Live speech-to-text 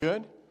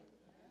Good?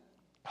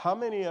 How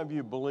many of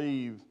you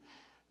believe,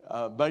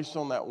 based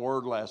on that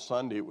word last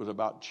Sunday, it was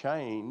about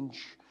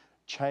change?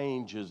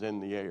 Change is in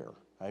the air.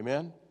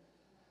 Amen?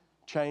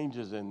 Change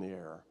is in the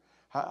air.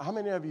 How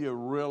many of you are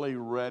really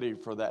ready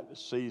for that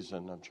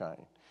season of change?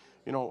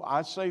 You know,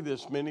 I say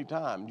this many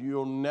times.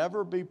 You'll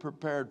never be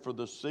prepared for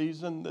the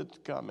season that's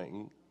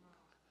coming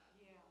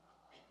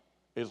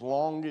as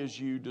long as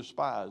you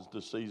despise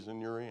the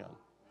season you're in.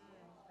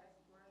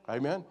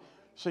 Amen?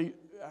 See,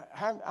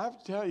 I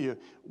tell you,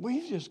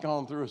 we've just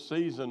gone through a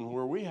season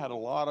where we had a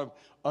lot of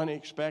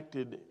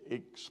unexpected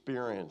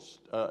experiences.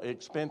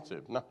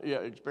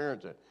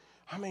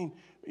 I mean,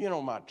 you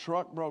know, my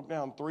truck broke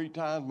down 3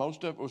 times.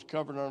 Most of it was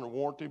covered under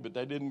warranty, but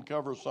they didn't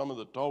cover some of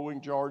the towing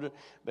charges.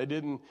 They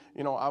didn't,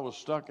 you know, I was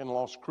stuck in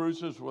Las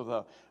Cruces with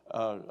a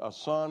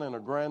son and a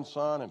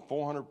grandson and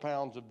 400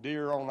 pounds of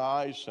deer on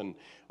ice and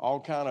all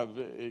kind of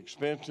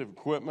expensive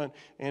equipment.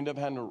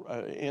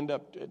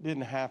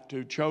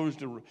 Chose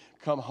to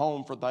come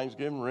home for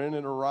Thanksgiving,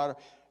 rented a rider.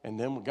 And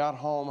then we got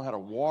home, had a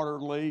water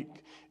leak.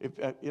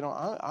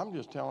 I'm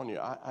just telling you,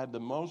 I had the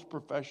most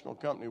professional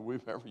company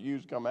we've ever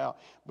used come out.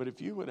 But if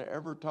you would have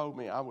ever told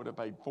me I would have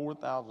paid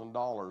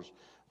 $4,000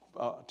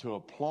 to a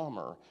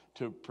plumber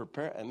to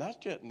prepare, and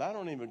that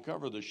don't even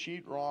cover the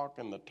sheetrock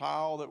and the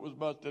tile that was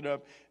busted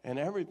up and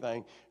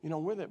everything, you know,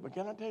 with it. But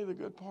can I tell you the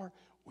good part?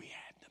 We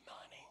had the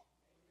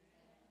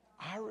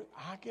money.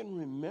 I can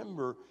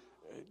remember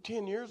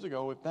 10 years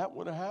ago, if that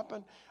would have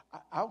happened,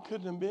 I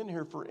couldn't have been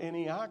here for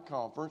NEI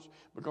conference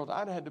because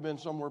I'd had to have been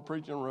somewhere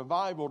preaching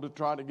revival to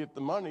try to get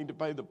the money to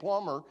pay the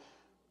plumber.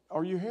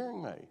 Are you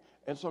hearing me?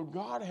 And so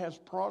God has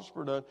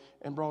prospered us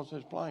and brought us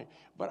his plan.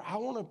 But I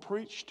want to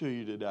preach to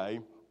you today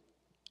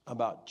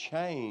about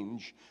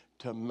change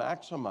to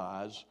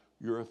maximize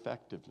your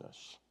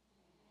effectiveness.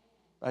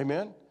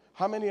 Amen?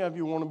 How many of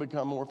you want to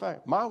become more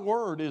effective? My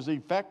word is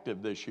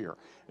effective this year.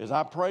 As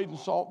I prayed and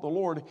sought the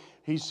Lord,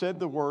 he said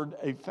the word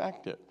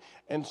effective.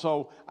 And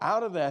so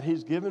out of that,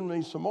 he's given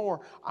me some more.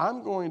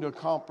 I'm going to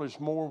accomplish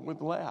more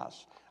with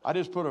less. I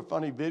just put a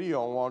funny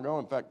video a while ago.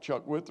 In fact,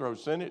 Chuck Withrow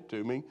sent it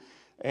to me.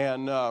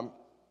 And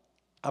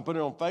I put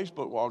it on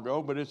Facebook a while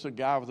ago, but it's a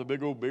guy with a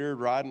big old beard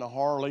riding a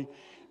Harley.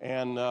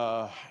 And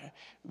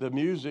the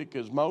music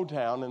is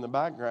Motown in the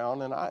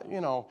background.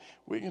 And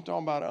we can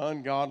talk about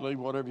ungodly,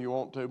 whatever you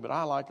want to, but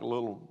I like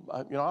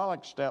I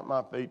like to stamp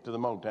my feet to the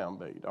Motown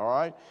beat, all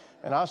right?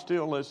 And I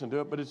still listen to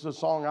it, but it's a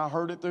song, I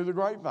heard it through the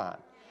grapevine.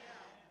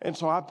 And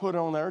so I put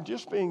on there,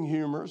 just being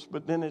humorous,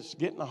 but then it's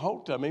getting a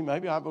hold of me.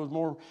 Maybe I was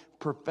more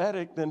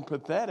prophetic than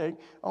pathetic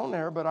on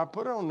there, but I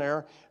put on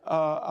there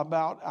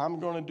about I'm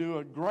going to do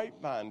a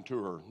grapevine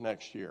tour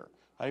next year.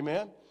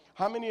 Amen?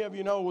 How many of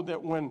you know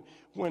that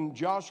when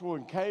Joshua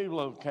and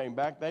Caleb came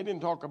back, they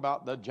didn't talk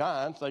about the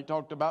giants, they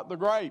talked about the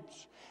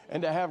grapes.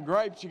 And to have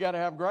grapes, you got to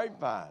have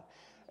grapevine.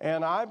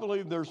 And I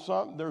believe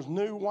there's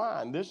new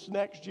wine. This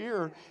next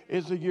year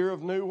is the year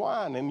of new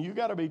wine. And you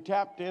got to be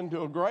tapped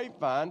into a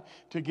grapevine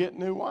to get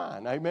new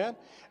wine. Amen?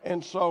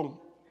 And so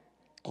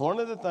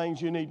one of the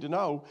things you need to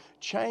know,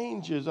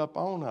 change is up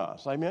on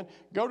us. Amen?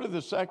 Go to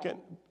the second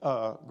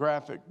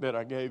graphic that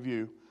I gave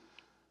you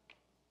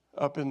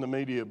up in the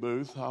media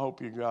booth. I hope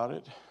you got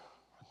it.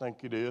 I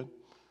think you did.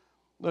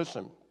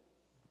 Listen,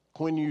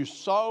 when you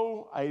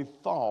sow a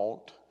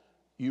thought,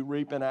 you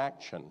reap an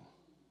action.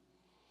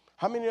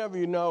 How many of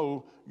you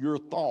know your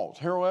thoughts?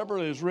 Harold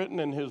Everett has written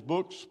in his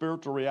book,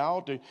 Spiritual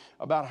Reality,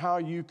 about how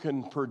you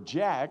can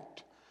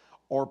project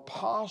or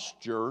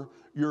posture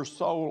your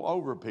soul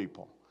over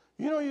people.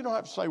 You know, you don't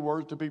have to say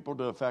words to people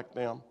to affect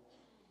them.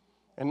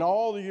 And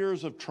all the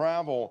years of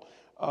travel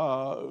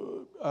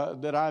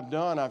that I've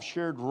done, I've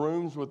shared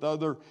rooms with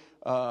other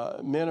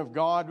men of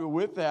God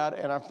with that,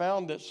 and I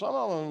found that some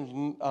of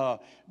them's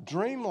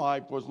dream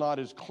life was not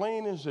as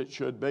clean as it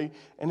should be,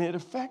 and it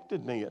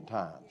affected me at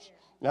times.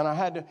 And I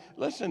had to,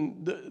 listen,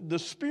 the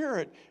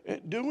Spirit,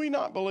 do we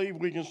not believe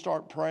we can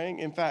start praying?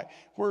 In fact,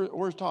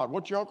 where's Todd?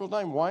 What's your uncle's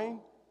name? Wayne?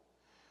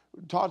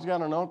 Todd's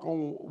got an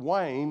uncle,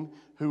 Wayne,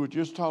 who was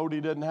just told he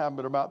didn't have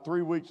but about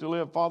 3 weeks to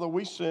live. Father,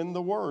 we send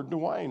the word to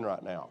Wayne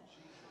right now.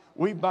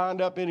 We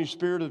bind up any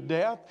spirit of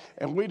death,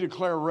 and we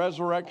declare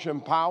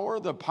resurrection power,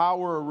 the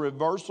power of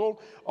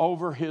reversal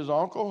over his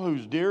uncle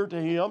who's dear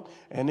to him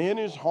and in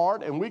his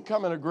heart, and we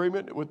come in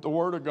agreement with the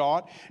word of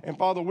God. And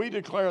Father, we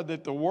declare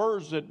that the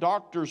words that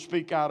doctors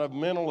speak out of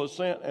mental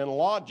assent and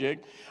logic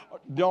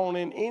don't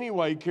in any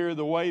way carry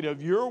the weight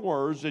of your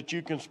words that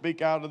you can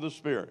speak out of the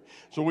Spirit.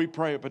 So we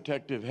pray a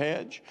protective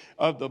hedge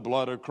of the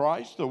blood of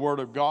Christ, the word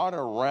of God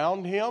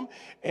around him,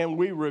 and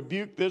we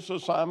rebuke this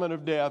assignment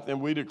of death, and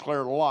we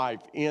declare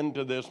life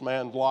into this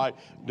man's life,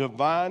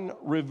 divine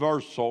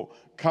reversal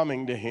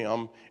coming to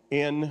him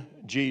in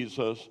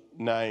Jesus'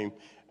 name.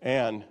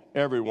 And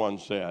everyone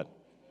said,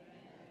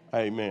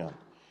 amen.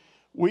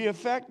 We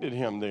affected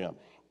him then.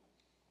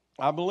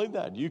 I believe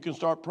that. You can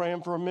start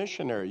praying for a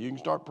missionary. You can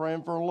start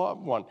praying for a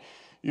loved one.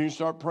 You can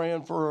start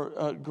praying for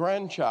a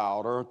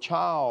grandchild or a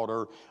child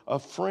or a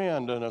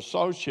friend, an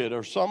associate,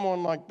 or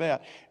someone like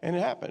that. And it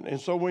happened. And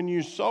so when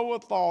you sow a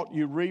thought,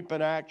 you reap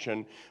an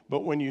action.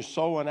 But when you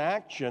sow an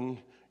action,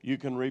 you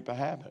can reap a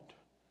habit.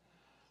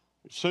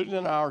 Susan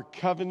and I are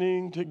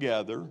covenanting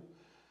together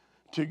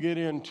to get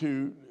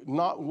into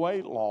not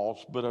weight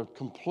loss, but a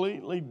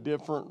completely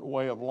different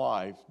way of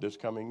life this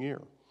coming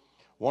year.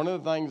 One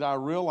of the things I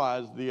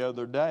realized the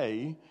other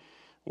day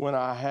when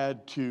I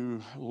had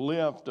to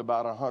lift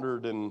about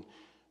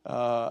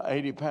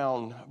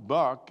 180-pound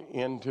buck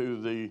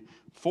into the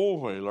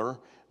four-wheeler,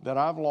 that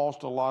I've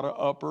lost a lot of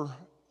upper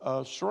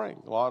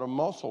strength, a lot of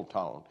muscle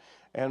tone.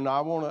 And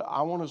I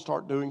want to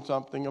start doing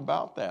something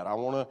about that. I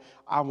want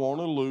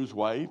to lose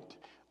weight.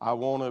 I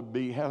want to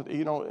be healthy.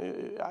 You know,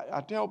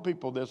 I tell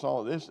people this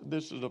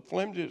is a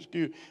flimsy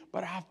excuse,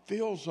 but I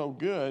feel so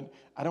good,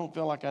 I don't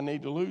feel like I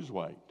need to lose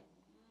weight.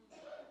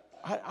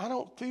 I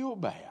don't feel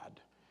bad.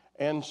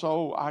 And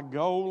so I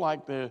go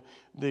like the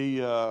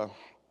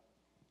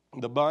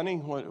bunny,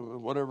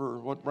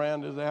 what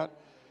brand is that?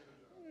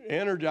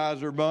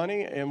 Energizer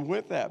bunny, and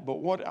with that.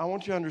 But what I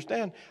want you to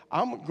understand,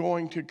 I'm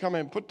going to come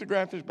and put the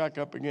graphics back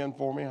up again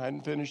for me. I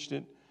hadn't finished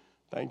it.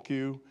 Thank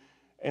you.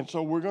 And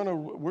so we're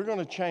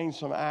gonna change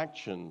some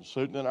actions.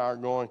 Susan and I are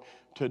going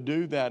to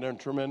do that in a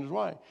tremendous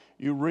way.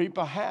 You reap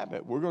a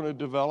habit. We're going to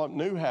develop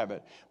new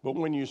habit. But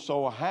when you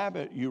sow a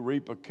habit, you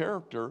reap a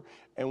character.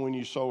 And when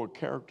you sow a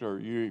character,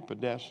 you reap a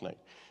destiny.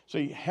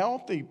 See,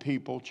 healthy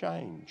people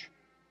change.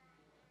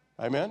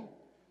 Amen?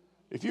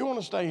 If you want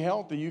to stay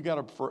healthy, you got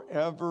to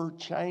forever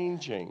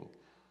changing.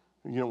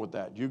 You know with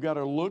that. You got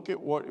to look at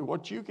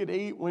what you could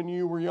eat when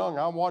you were young.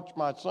 I watched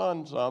my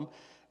son some,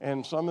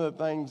 and some of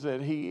the things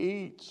that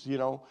he eats, you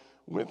know,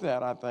 with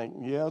that, I think,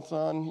 yeah,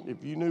 son,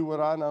 if you knew what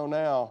I know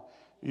now,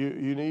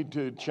 you need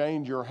to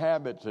change your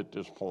habits at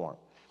this point.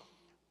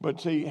 But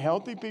see,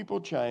 healthy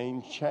people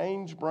change.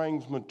 Change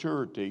brings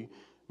maturity.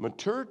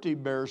 Maturity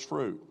bears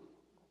fruit.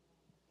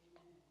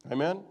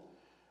 Amen?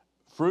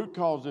 Fruit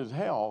causes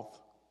health.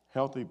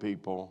 Healthy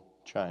people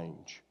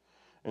change.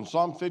 In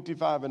Psalm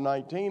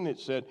 55:19, it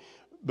said,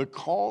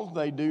 because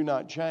they do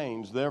not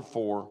change,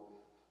 therefore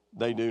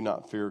they do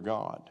not fear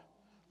God.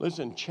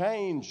 Listen,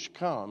 change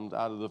comes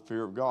out of the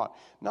fear of God.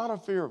 Not a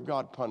fear of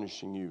God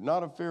punishing you.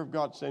 Not a fear of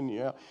God sending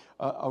you out.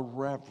 A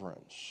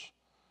reverence.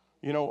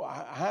 You know,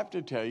 I have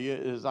to tell you,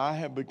 is I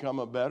have become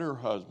a better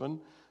husband.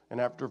 And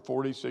after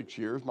 46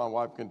 years, my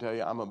wife can tell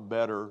you I'm a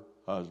better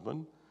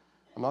husband.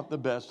 I'm not the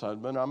best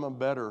husband. I'm a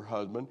better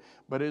husband.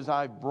 But as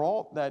I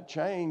brought that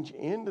change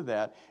into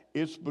that,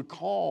 it's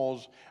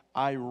because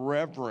I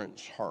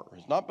reverence her.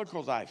 It's not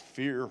because I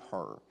fear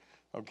her.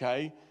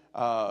 Okay?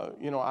 I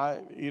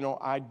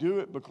do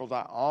it because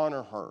I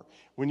honor her.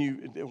 When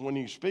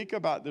you speak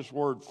about this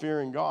word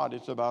fearing God,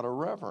 it's about a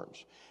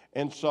reverence.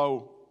 And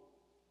so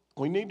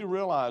we need to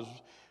realize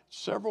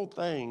several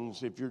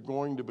things if you're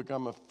going to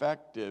become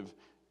effective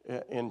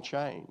in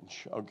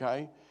change,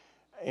 okay?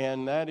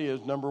 And that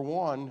is, number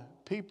one,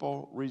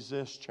 people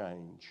resist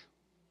change.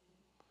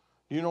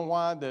 Do you know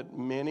why that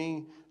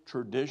many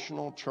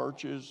traditional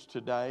churches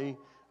today,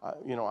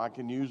 I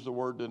can use the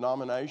word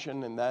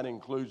denomination, and that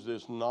includes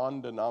this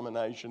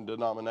denomination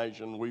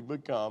we've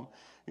become.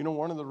 You know,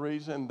 one of the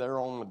reasons they're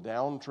on the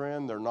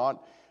downtrend, they're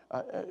not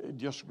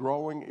just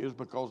growing, is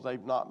because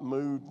they've not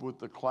moved with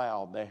the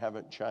cloud. They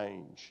haven't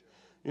changed.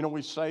 You know,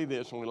 we say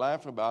this and we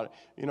laugh about it.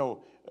 You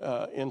know,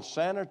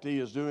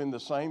 insanity is doing the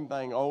same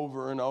thing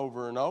over and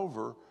over and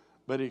over,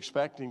 but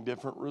expecting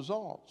different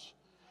results.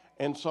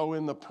 And so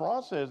in the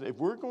process, if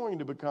we're going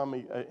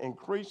to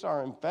increase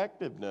our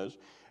effectiveness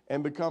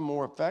and become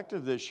more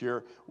effective this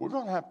year, we're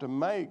going to have to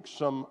make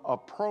some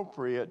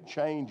appropriate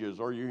changes.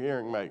 Are you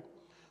hearing me?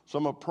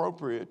 Some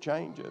appropriate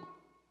changes.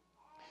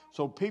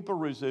 So people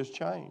resist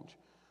change.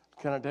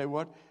 Can I tell you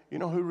what? You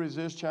know who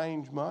resists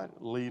change much?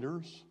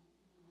 Leaders.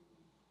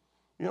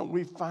 You know,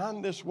 we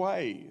find this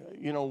way,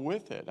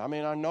 with it. I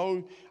mean, I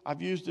know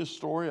I've used this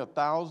story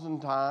 1,000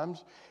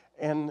 times,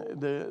 and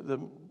the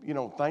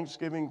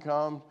Thanksgiving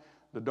comes,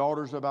 the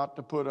daughter's about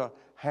to put a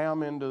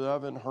ham into the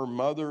oven. Her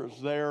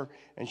mother's there,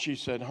 and she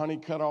said, honey,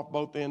 cut off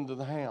both ends of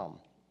the ham.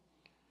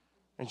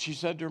 And she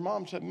said to her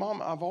mom,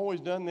 Mom, I've always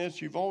done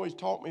this. You've always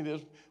taught me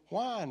this.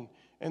 Why?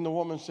 And the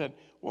woman said,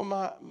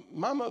 well,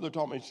 my mother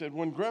taught me. She said,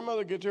 when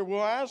grandmother gets here,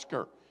 we'll ask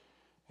her.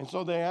 And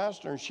so they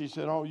asked her, and she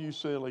said, oh, you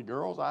silly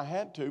girls, I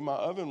had to. My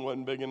oven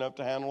wasn't big enough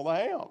to handle the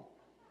ham.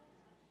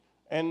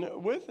 And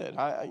with it,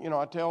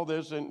 I tell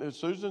this, and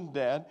Susan's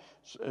dad,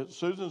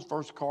 Susan's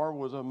first car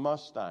was a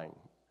Mustang.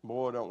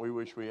 Boy, don't we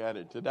wish we had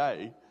it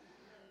today.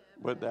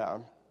 But that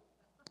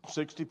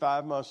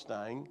 65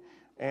 Mustang.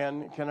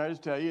 And can I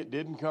just tell you, it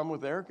didn't come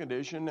with air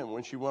conditioning. And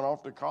when she went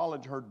off to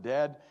college, her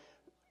dad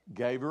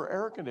gave her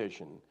air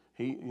conditioning.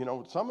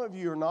 Some of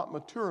you are not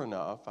mature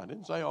enough. I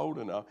didn't say old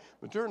enough.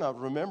 Mature enough.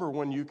 Remember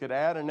when you could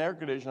add an air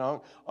conditioner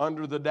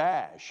under the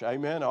dash?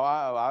 Amen. Oh,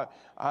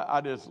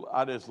 I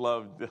just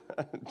love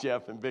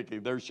Jeff and Vicki.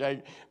 They're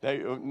shaking.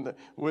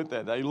 With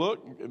that.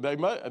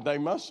 They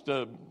must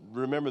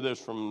remember this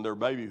from their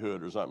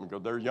babyhood or something,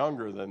 because they're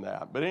younger than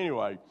that. But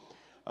anyway,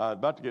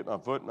 about to get my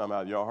foot in my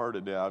mouth. Y'all heard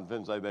it now. I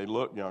didn't say they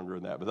look younger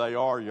than that, but they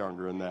are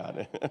younger than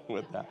that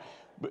with that.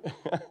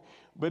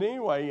 But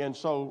anyway, and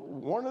so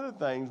one of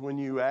the things when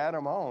you add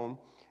them on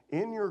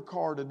in your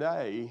car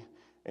today,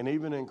 and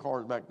even in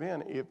cars back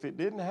then, if it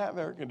didn't have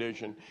air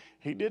conditioning,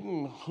 he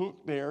didn't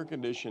hook the air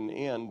conditioning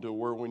in to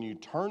where when you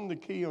turn the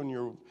key on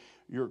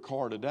your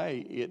car today,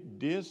 it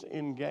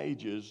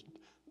disengages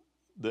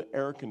the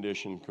air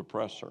conditioning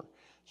compressor.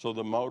 So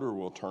the motor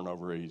will turn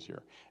over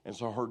easier. And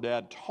so her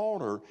dad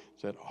taught her,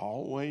 said,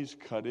 always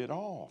cut it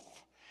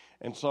off.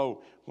 And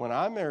so when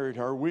I married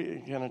her,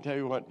 can I tell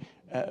you what,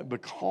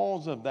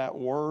 because of that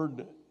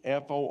word,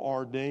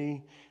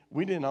 F-O-R-D,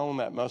 we didn't own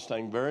that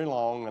Mustang very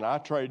long, and I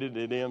traded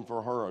it in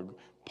for her a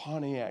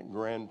Pontiac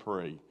Grand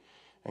Prix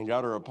and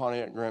got her a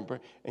Pontiac Grand Prix.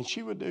 And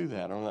she would do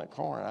that on that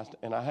car,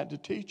 and I had to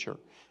teach her.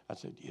 I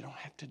said, you don't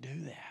have to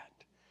do that.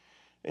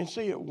 And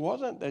see, it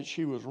wasn't that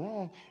she was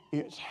wrong.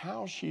 It's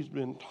how she's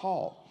been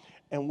taught.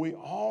 And we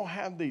all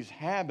have these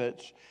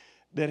habits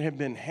that have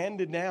been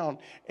handed down,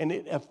 and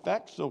it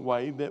affects the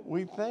way that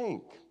we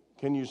think.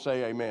 Can you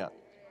say amen?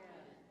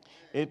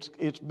 It's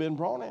been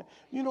brought in.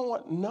 You know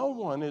what? No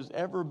one has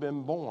ever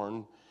been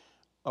born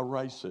a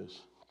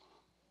racist.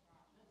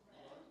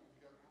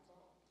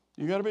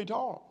 You got to be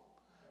taught.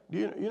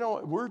 You know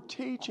what? We're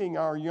teaching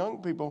our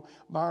young people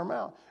by our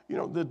mouth.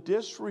 The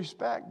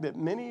disrespect that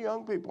many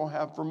young people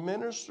have for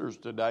ministers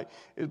today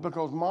is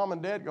because mom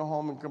and dad go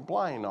home and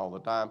complain all the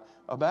time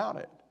about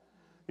it.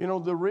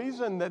 The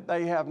reason that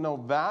they have no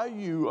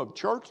value of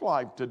church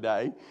life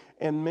today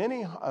in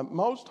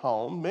most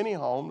homes, I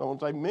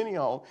won't say many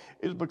homes,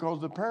 is because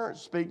the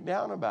parents speak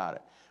down about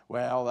it.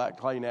 Well, that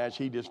Clay Nash,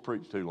 he just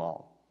preached too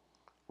long.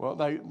 Well,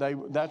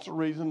 that's the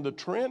reason, the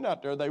trend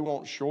out there, they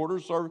want shorter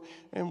service.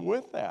 And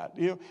with that,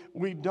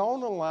 we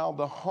don't allow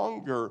the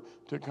hunger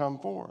to come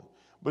forth.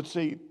 But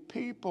see,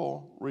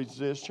 people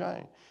resist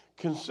change.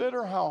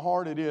 Consider how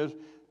hard it is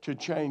to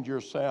change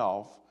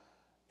yourself.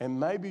 And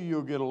maybe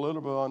you'll get a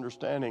little bit of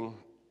understanding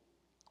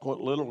what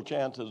little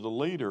chance as a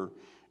leader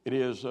it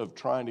is of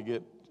trying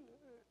to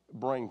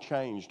bring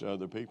change to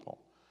other people.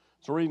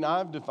 So the reason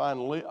I've defined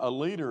a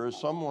leader as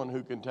someone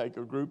who can take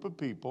a group of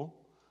people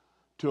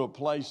to a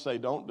place they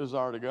don't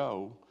desire to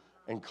go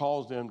and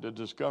cause them to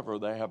discover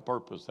they have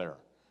purpose there.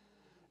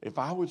 If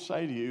I would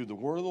say to you, the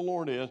word of the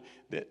Lord is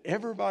that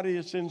everybody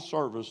that's in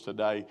service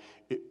today,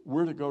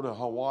 we're to go to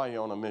Hawaii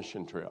on a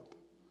mission trip.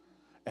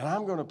 And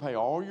I'm going to pay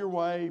all your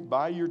way,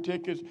 buy your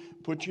tickets,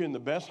 put you in the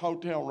best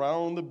hotel right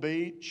on the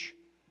beach,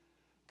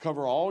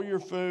 cover all your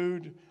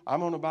food. I'm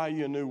going to buy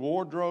you a new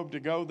wardrobe to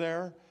go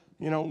there.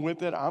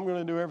 With it, I'm going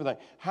to do everything.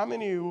 How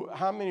many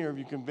are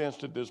you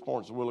convinced at this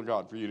point it's the will of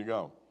God for you to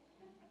go?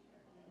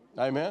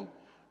 Amen?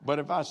 But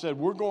if I said,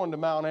 we're going to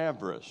Mount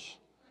Everest,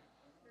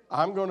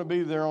 I'm going to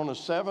be there on the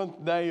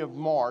 7th day of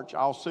March,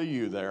 I'll see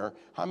you there.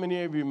 How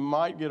many of you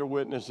might get a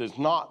witness it's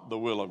not the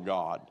will of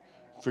God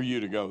for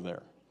you to go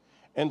there?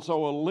 And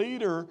so a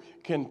leader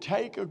can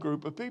take a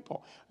group of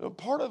people.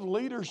 Part of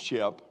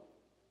leadership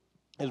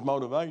is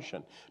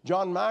motivation.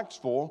 John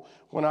Maxwell,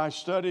 when I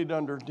studied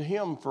under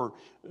him for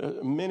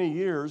many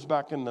years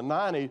back in the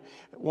 90s,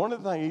 one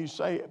of the things he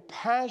say,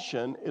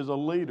 passion is a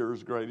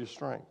leader's greatest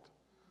strength.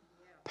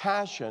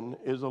 Passion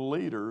is a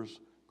leader's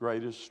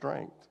greatest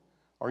strength.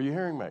 Are you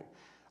hearing me?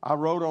 I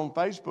wrote on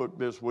Facebook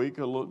this week,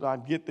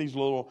 I'd get these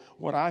little,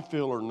 what I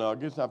feel are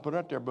nuggets, I put it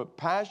out there, but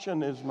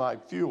passion is my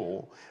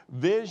fuel,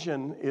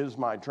 vision is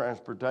my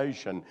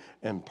transportation,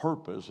 and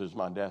purpose is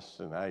my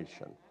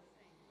destination.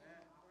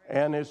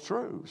 And it's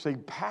true. See,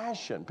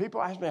 passion.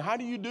 People ask me, how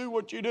do you do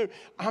what you do?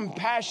 I'm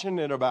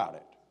passionate about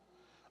it.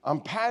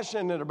 I'm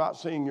passionate about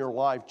seeing your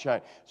life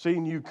change,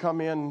 seeing you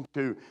come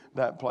into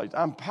that place.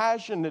 I'm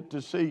passionate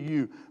to see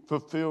you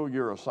fulfill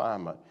your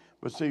assignment.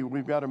 But see,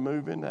 we've got to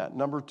move in that.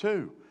 Number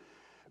 2.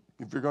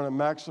 If you're going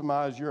to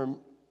maximize your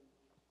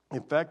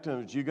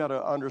effectiveness, you got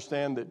to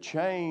understand that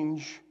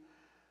change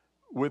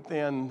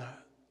within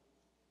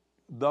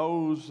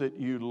those that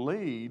you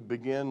lead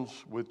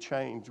begins with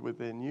change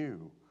within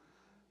you.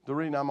 The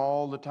reason I'm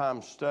all the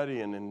time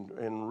studying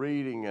and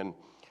reading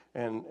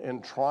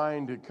and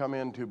trying to come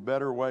into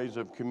better ways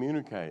of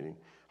communicating.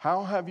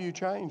 How have you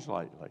changed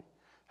lately?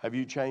 Have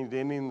you changed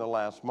any in the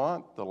last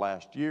month, the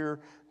last year,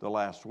 the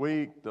last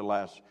week, the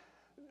last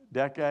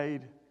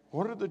decade?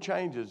 What are the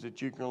changes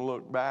that you can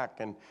look back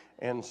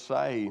and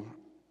say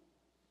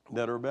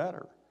that are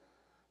better?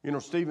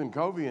 Stephen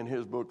Covey in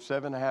his book,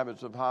 7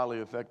 Habits of Highly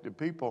Effective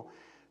People,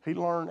 he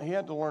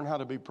had to learn how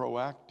to be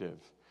proactive.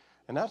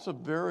 And that's a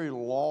very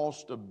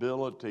lost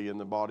ability in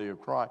the body of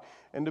Christ.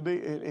 And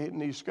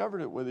he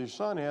discovered it with his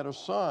son. He had a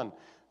son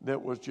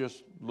that was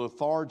just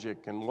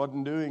lethargic and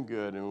wasn't doing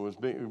good and was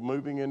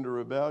moving into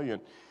rebellion.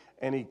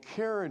 And he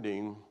carried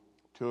him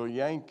to a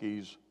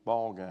Yankees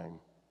ball game,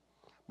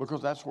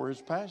 because that's where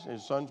his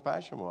son's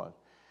passion was.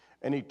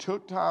 And he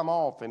took time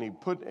off, and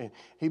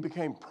he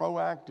became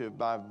proactive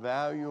by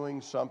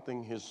valuing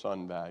something his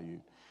son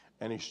valued.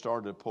 And he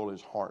started to pull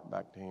his heart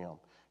back to him.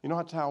 You know,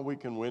 that's how we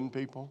can win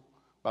people,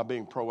 by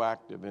being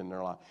proactive in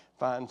their life.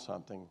 Find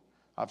something.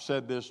 I've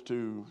said this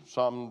to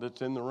some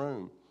that's in the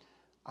room.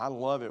 I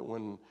love it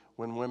when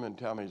women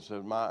tell me,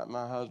 said,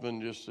 my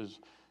husband just is,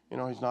 you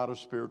know, he's not a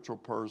spiritual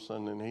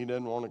person, and he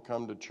doesn't want to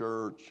come to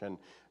church and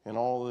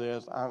all of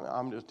this.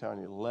 I'm just telling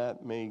you,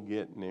 let me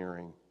get near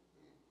him.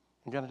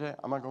 I got to tell you,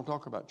 I'm not going to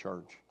talk about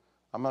church.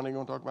 I'm not even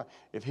going to talk about,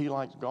 if he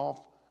likes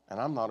golf, and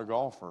I'm not a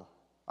golfer,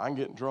 I can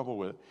get in trouble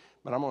with it.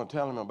 But I'm going to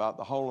tell him about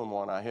the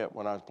hole-in-one I hit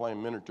when I was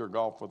playing miniature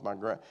golf with my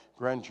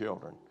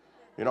grandchildren.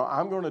 You know,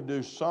 I'm going to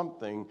do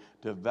something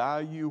to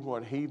value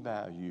what he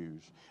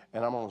values.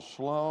 And I'm going to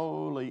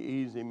slowly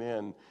ease him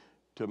in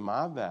to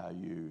my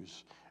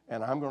values.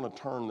 And I'm going to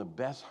turn the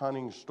best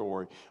hunting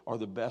story or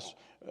the best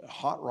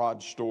hot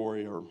rod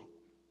story or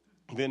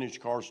vintage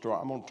car story,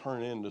 I'm going to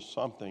turn it into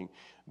something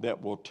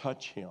that will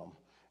touch him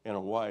in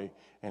a way.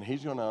 And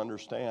he's going to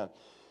understand.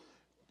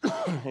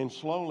 And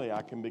slowly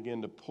I can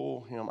begin to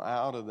pull him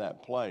out of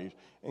that place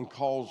and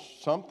cause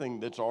something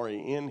that's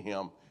already in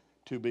him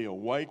to be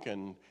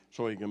awakened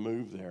so he can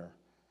move there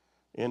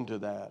into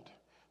that.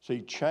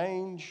 See,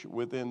 change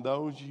within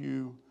those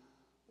you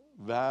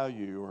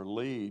value or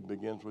lead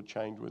begins with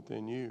change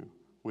within you.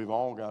 We've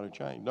all got to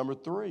change. Number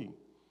 3,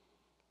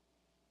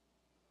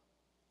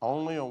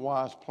 only a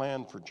wise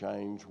plan for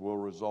change will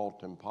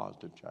result in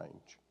positive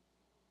change.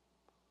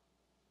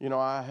 You know,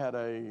 I had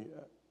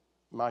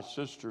my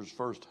sister's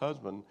first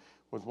husband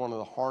was one of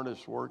the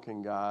hardest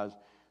working guys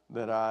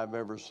that I've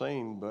ever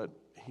seen, but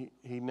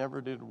he never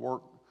did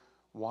work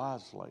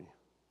wisely.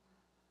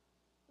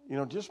 You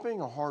know, just being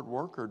a hard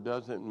worker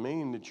doesn't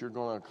mean that you're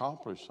going to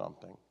accomplish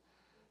something.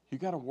 You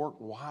got to work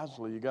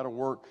wisely. You got to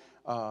work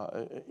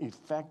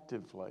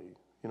effectively,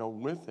 you know,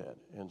 with it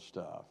and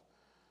stuff.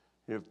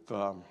 If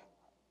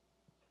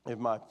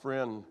my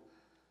friend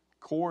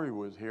Corey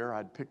was here,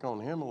 I'd pick on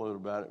him a little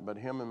bit, but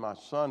him and my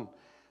son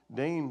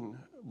Dean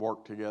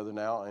work together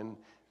now, and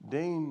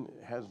Dean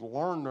has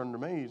learned under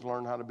me, he's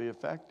learned how to be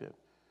effective.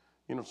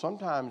 You know,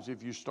 sometimes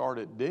if you start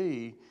at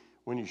D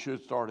when you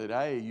should start at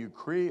A, you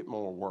create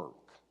more work.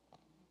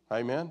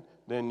 Amen?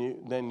 Then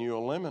you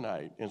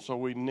eliminate. And so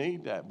we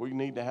need that. We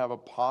need to have a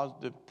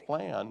positive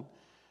plan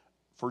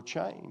for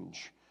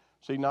change.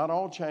 See, not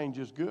all change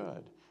is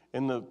good.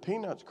 In the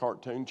Peanuts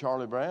cartoon,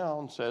 Charlie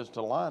Brown says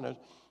to Linus,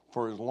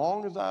 for as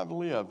long as I've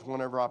lived,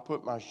 whenever I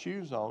put my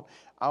shoes on,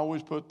 I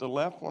always put the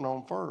left one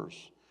on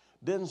first.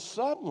 Then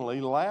suddenly,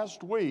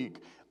 last week,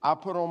 I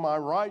put my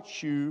right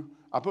shoe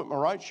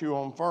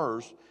on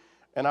first,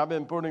 and I've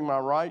been putting my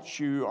right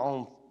shoe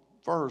on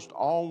first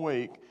all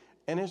week,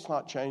 and it's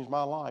not changed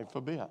my life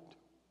a bit.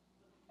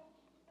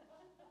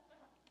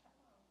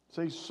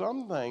 See,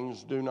 some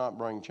things do not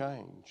bring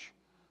change.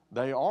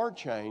 They are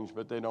change,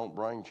 but they don't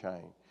bring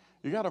change.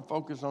 You got to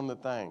focus on the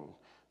things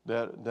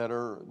that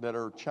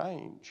are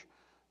change.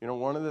 You know,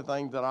 one of the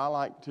things that I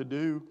like to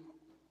do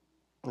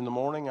in the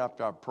morning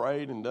after I've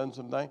prayed and done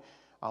some things,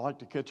 I like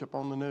to catch up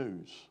on the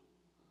news.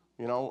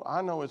 You know,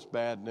 I know it's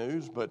bad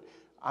news, but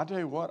I tell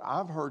you what,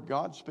 I've heard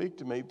God speak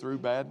to me through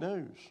bad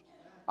news.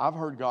 I've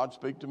heard God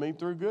speak to me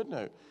through good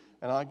news,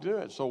 and I like to do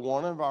it. So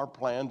one of our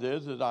plans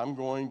is that I'm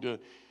going to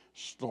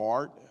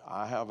start.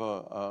 I have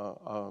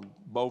a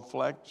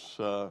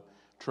Bowflex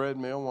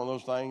treadmill, one of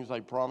those things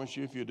they promise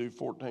you if you do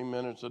 14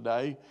 minutes a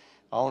day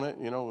on it,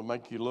 you know, it'll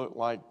make you look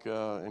like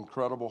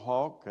Incredible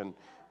Hulk.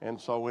 And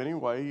so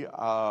anyway,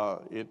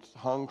 it's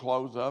hung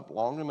clothes up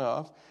long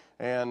enough,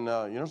 and, you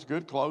know, it's a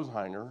good clothes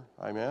hanger,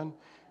 amen.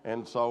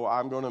 And so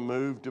I'm going to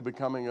move to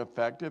becoming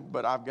effective,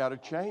 but I've got to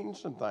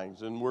change some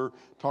things. And we're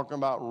talking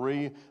about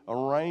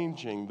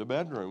rearranging the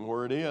bedroom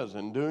where it is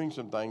and doing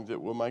some things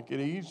that will make it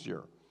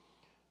easier.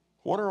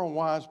 What are a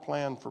wise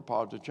plan for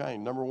positive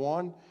change? Number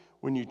 1,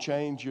 when you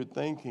change your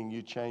thinking,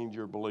 you change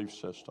your belief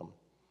system.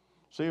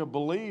 See, a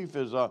belief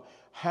is a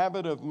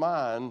habit of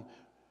mind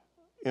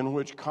in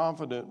which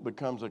confidence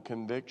becomes a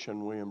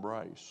conviction we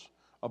embrace.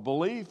 A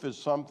belief is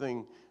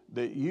something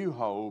that you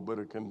hold, but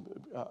a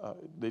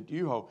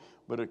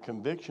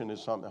conviction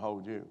is something that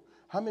holds you.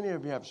 How many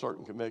of you have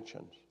certain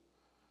convictions?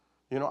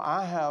 You know,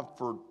 I have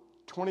for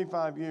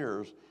 25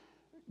 years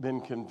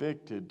been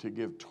convicted to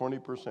give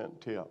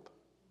 20% tip.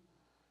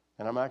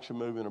 And I'm actually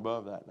moving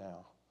above that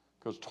now,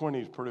 because 20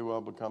 has pretty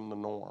well become the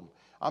norm.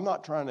 I'm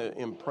not trying to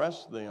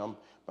impress them,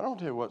 but I'll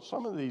tell you what,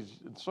 some of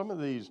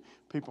these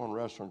people in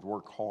restaurants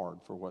work hard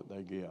for what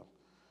they give.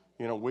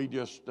 You know, we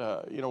just,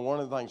 you know, one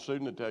of the things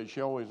Susan will tell you,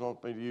 she always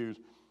wants me to use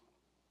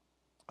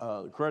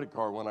the credit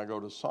card when I go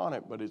to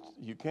Sonic, but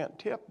you can't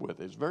tip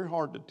with it. It's very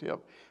hard to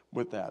tip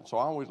with that. So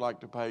I always like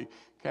to pay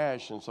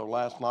cash. And so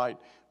last night,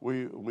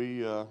 let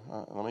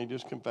me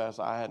just confess,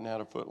 I hadn't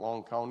had a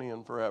foot-long coney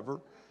in forever.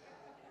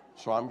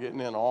 So I'm getting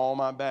in all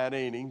my bad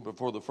eating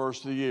before the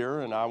first of the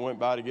year, and I went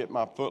by to get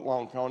my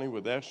foot-long coney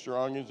with extra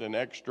onions and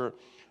extra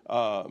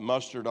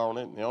mustard on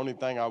it. And the only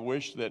thing I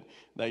wish that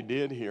they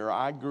did here,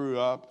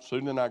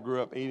 Susan and I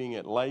grew up eating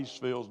at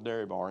Lacefields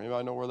Dairy Bar.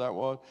 Anybody know where that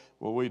was?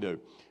 Well, we do.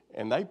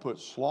 And they put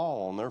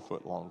slaw on their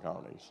footlong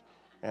conies.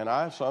 And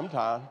I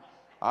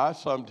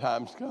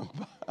sometimes come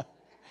by.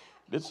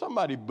 Did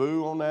somebody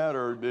boo on that,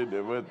 or did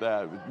it with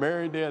that?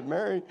 Mary did.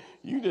 Mary,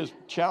 you just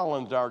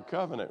challenged our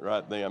covenant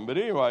right then. But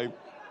anyway,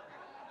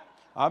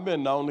 I've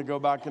been known to go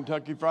buy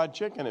Kentucky Fried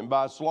Chicken and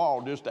buy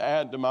slaw just to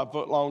add to my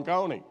footlong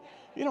coney.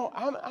 You know,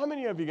 how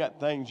many of you got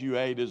things you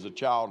ate as a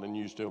child and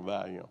you still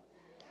value them?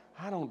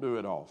 I don't do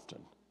it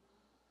often.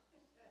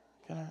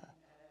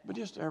 But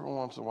just every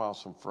once in a while,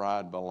 some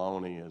fried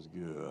bologna is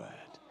good.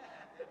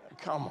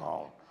 Come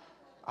on.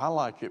 I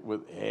like it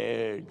with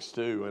eggs,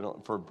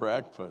 too, for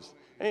breakfast.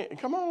 Hey,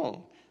 come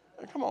on,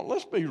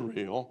 let's be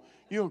real.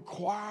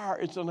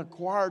 It's an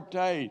acquired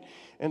taste.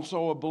 And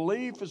so a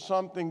belief is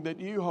something that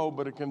you hold,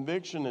 but a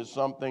conviction is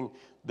something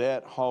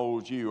that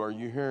holds you. Are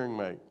you hearing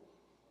me?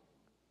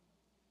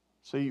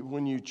 See,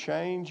 when you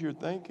change your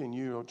thinking,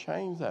 you'll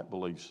change that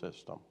belief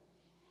system.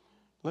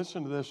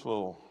 Listen to this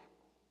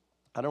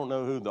I don't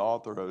know who the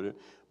author wrote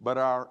it, but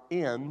our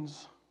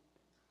ends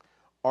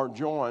are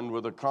joined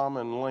with a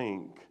common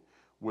link.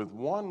 With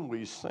one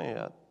we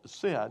sit,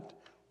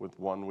 with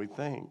one we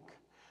think.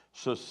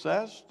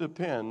 Success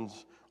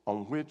depends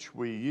on which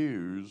we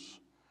use.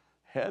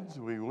 Heads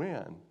we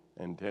win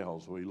and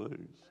tails we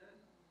lose.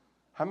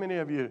 How many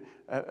of you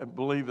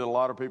believe that a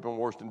lot of people in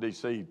Washington,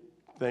 D.C.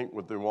 think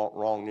with the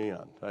wrong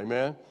end?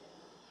 Amen?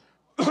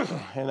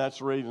 And that's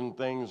the reason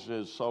things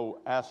is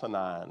so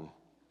asinine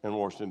in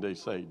Washington,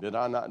 D.C. Did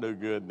I not do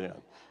good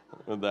then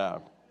with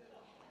that?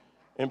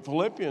 In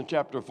Philippians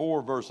chapter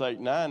 4, verse 8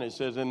 and 9, it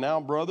says, "And now,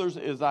 brothers,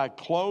 as I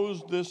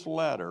close this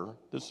letter,"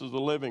 this is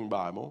the Living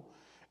Bible,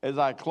 "as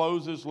I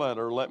close this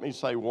letter, let me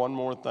say one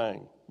more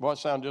thing." Well, it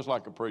sounds just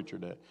like a preacher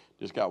did.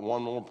 Just got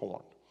one more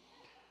point.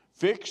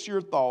 "Fix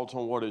your thoughts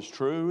on what is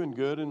true and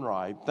good and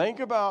right. Think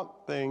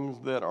about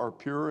things that are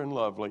pure and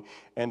lovely,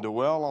 and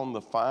dwell on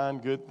the fine,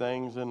 good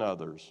things in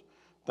others.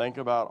 Think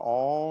about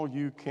all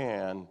you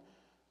can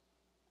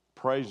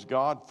praise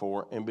God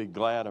for and be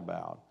glad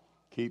about.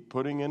 Keep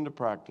putting into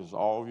practice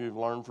all you've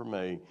learned from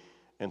me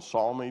and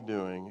saw me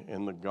doing,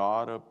 and the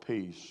God of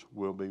peace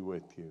will be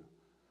with you."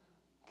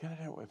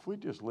 If we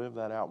just live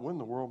that out, wouldn't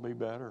the world be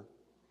better?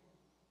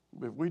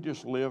 If we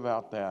just live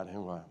out that.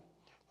 Anyway,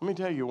 let me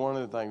tell you one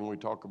of the things when we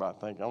talk about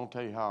thinking. I want to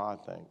tell you how I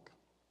think.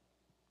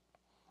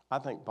 I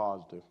think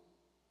positive.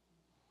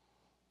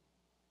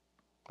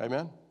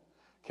 Amen?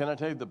 Can I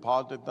tell you the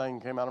positive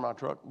thing came out of my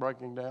truck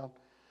breaking down?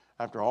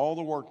 After all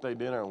the work they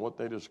did and what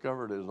they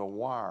discovered is a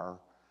wire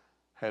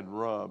had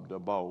rubbed a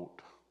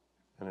bolt,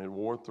 and it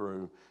wore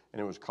through, and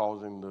it was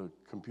causing the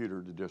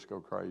computer to just go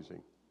crazy.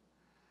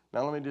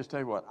 Now, let me just tell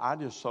you what. I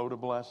just sowed a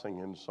blessing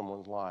into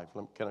someone's life.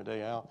 Can I tell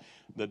you how?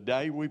 The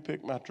day we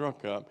picked my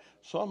truck up,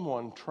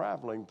 someone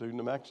traveling through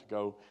New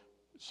Mexico,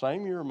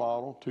 same year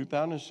model,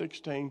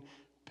 2016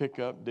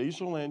 pickup,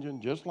 diesel engine,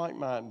 just like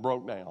mine,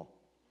 broke down,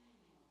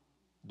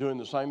 doing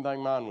the same thing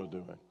mine was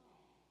doing.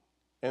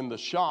 And the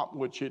shop,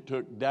 which it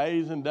took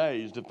days and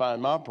days to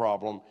find my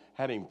problem,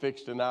 had him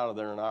fixed and out of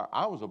there. And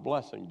I was a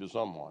blessing to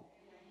someone.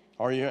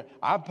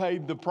 I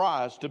paid the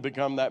price to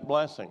become that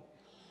blessing.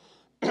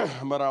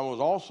 But I was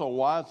also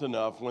wise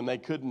enough when they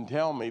couldn't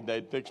tell me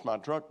they'd fix my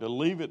truck to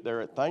leave it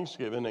there at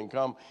Thanksgiving and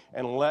come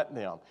and let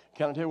them.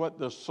 Can I tell you what?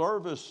 The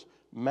service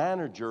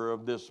manager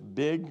of this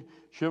big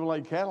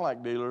Chevrolet Cadillac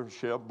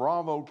dealership,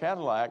 Bravo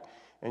Cadillac,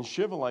 and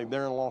Chevrolet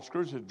there in Las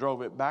Cruces,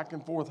 drove it back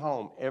and forth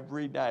home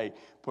every day,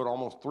 put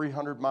almost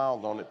 300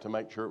 miles on it to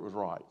make sure it was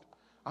right.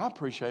 I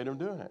appreciate him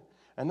doing it.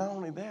 And not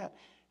only that,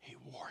 he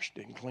washed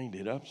it and cleaned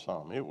it up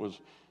some.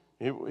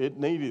 It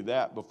needed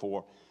that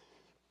before.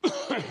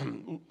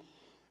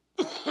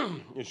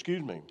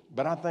 Excuse me.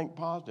 But I think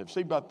positive.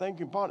 See, by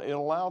thinking positive, it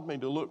allowed me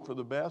to look for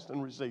the best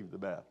and receive the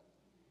best.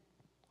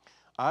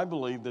 I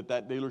believe that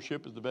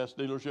dealership is the best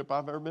dealership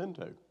I've ever been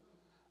to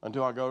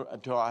until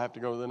I have to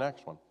go to the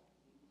next one.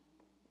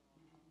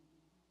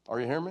 Are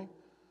you hearing me?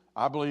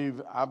 I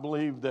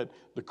believe that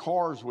the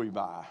cars we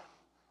buy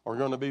are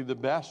going to be the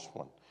best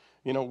one.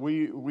 You know,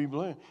 we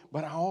believe.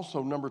 But I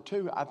also, number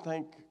two, I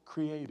think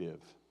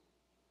creative.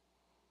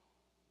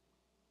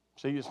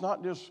 See, it's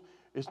not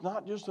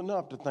just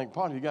enough to think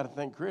positive. You got to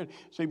think creative.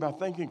 See, by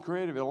thinking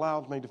creative, it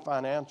allows me to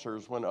find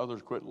answers when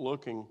others quit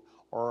looking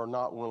or are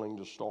not willing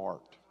to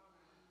start.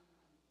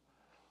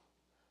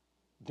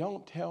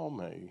 Don't tell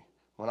me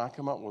when I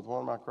come up with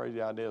one of my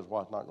crazy ideas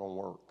why it's not going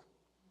to work.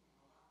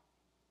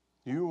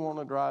 You want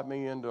to drive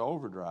me into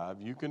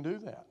overdrive, you can do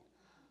that.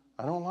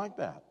 I don't like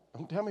that.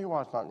 Don't tell me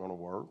why it's not going to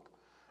work.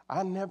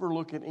 I never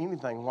look at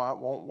anything why it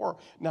won't work.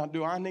 Now,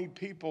 do I need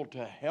people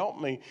to help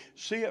me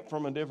see it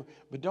from a different,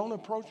 but don't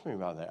approach me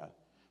by that.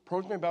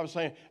 Approach me by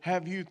saying,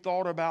 have you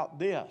thought about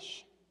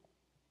this?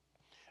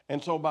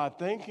 And so by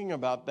thinking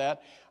about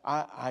that,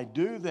 I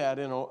do that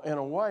in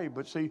a way,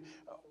 but see,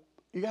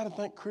 you got to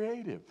think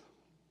creative.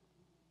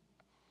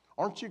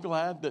 Aren't you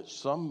glad that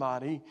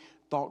somebody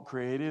thought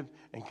creative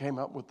and came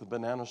up with the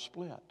banana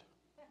split?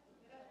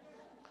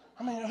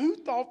 I mean, who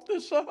thought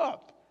this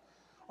up?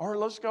 Or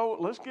let's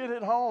get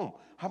it home.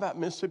 How about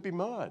Mississippi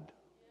mud?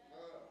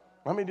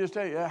 Let me just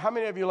tell you, how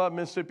many of you love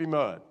Mississippi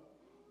mud?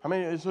 I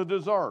mean, it's a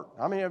dessert.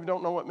 How many of you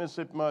don't know what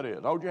Mississippi mud is?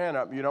 Hold your hand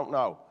up if you don't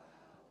know.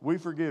 We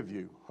forgive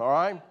you, all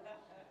right?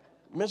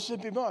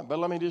 Mississippi mud. But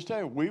let me just tell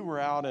you, we were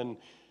out in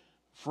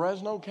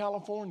Fresno,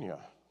 California,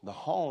 the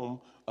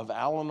home of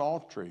Alan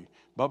Autry,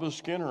 Bubba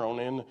Skinner on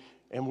in,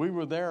 and we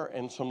were there,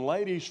 and some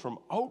ladies from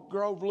Oak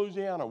Grove,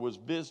 Louisiana was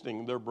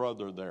visiting their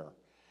brother there.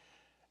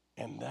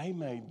 And they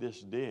made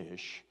this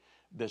dish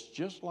that's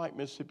just like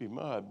Mississippi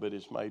mud, but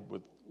it's made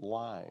with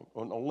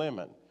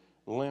lemon.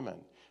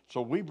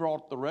 So we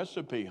brought the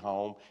recipe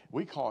home.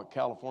 We call it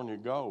California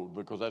Gold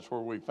because that's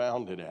where we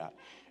found it at.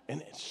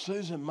 And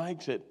Susan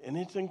makes it, and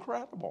it's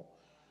incredible.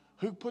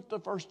 Who put the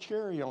first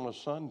cherry on a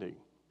sundae?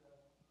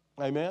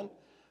 Amen?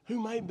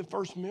 Who made the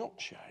first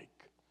milkshake?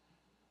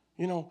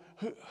 You know,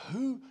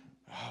 who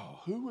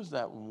was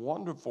that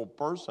wonderful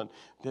person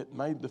that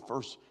made the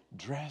first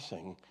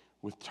dressing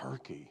with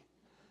turkey?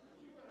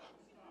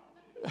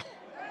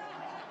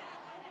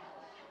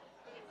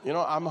 You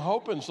know, I'm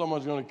hoping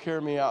someone's going to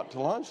carry me out to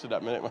lunch to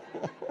that minute.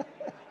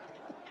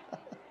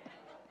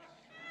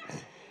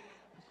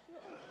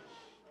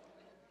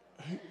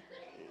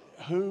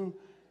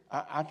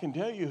 I can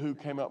tell you who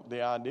came up with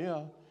the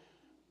idea.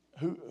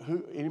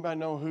 Anybody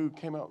know who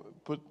came up,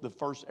 put the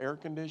first air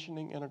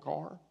conditioning in a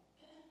car?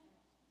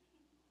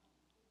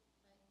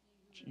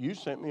 You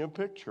sent me a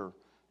picture.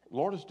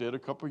 Lourdes did a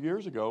couple of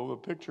years ago, a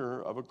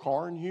picture of a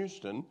car in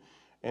Houston,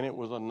 and it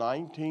was a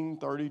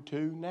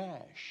 1932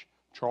 Nash.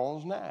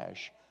 Charles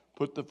Nash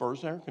put the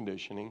first air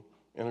conditioning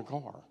in a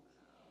car.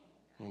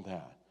 And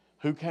that.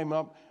 Who came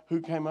up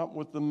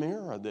with the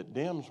mirror that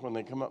dims when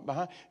they come up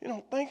behind? You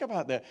know, think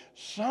about that.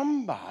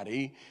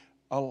 Somebody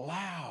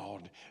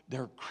allowed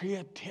their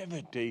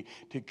creativity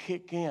to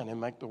kick in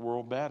and make the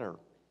world better.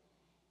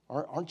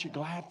 Aren't you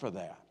glad for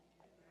that?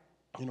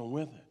 You know,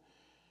 with it.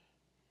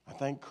 I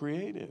think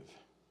creative.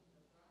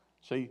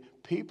 See,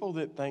 people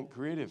that think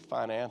creative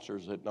find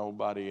answers that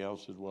nobody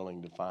else is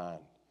willing to find.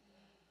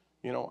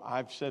 You know,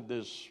 I've said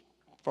this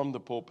from the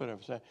pulpit.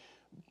 I've said,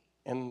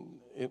 and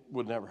it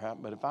would never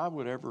happen, but if I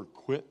would ever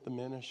quit the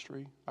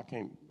ministry, I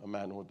can't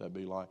imagine what that'd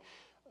be like.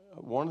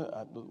 One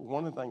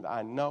of the things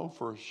I know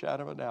for a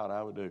shadow of a doubt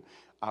I would do,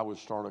 I would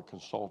start a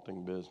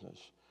consulting business.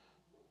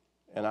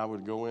 And I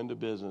would go into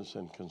business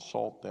and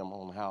consult them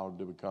on how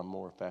to become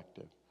more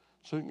effective.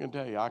 So I can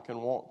tell you, I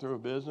can walk through a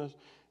business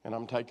and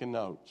I'm taking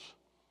notes.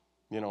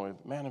 You know,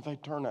 if they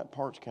turn that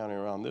parts counter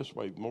around this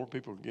way, more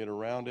people could get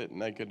around it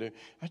and they could do.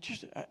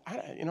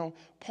 You know,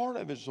 part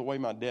of it's the way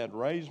my dad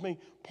raised me.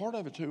 Part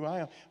of it's who I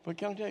am. But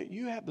can I tell you,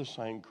 you have the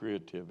same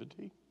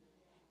creativity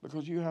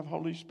because you have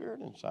Holy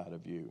Spirit inside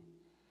of you.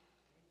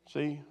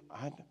 See,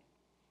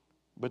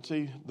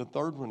 the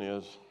third one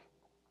is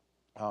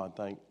how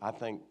I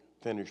think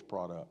finished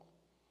product.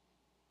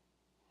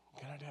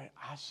 Can I tell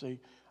you,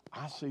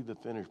 I see the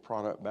finished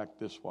product back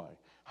this way.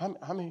 How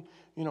many,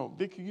 you know,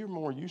 Vicki,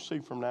 you see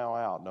from now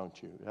out,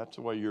 don't you? That's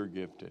the way you're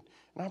gifted.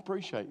 And I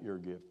appreciate your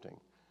gifting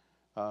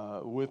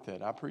with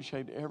it. I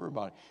appreciate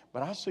everybody.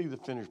 But I see the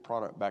finished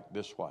product back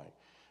this way.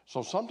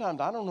 So sometimes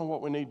I don't know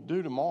what we need to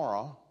do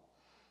tomorrow.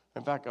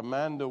 In fact,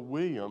 Amanda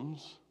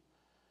Williams,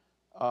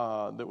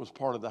 that was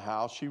part of the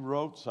house, she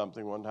wrote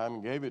something one time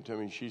and gave it to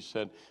me. She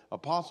said,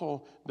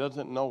 Apostle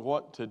doesn't know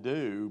what to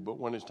do, but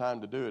when it's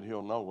time to do it,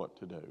 he'll know what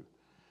to do.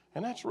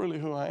 And that's really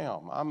who I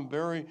am.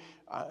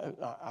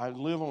 I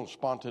live on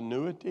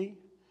spontaneity.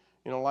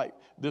 You know, like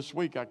this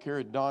week I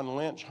carried Don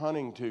Lynch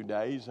hunting 2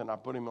 days and I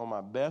put him on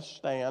my best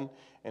stand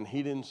and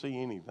he didn't see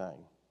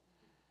anything.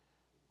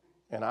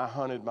 And I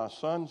hunted my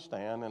son's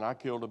stand and I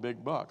killed a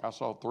big buck. I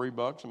saw 3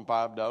 bucks and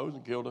 5 does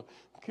and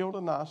killed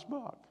a nice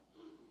buck.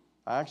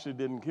 I actually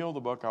didn't kill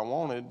the buck I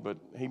wanted, but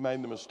he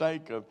made the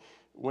mistake of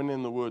went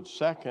in the woods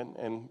second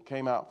and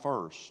came out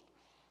first.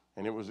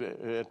 And it was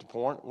at the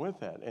point with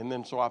that. And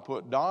then so I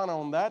put Don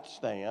on that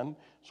stand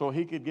so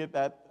he could get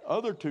that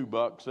other 2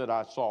 bucks that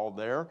I saw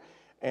there.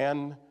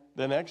 And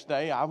the next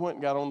day I went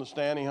and got on the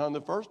stand he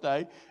hunted the first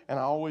day. And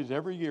I always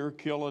every year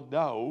kill a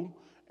doe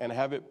and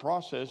have it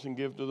processed and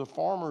give to the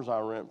farmers I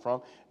rent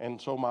from. And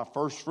so my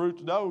first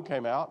fruits doe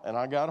came out and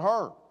I got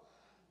her.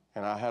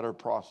 And I had her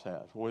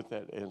processed with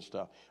it and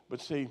stuff.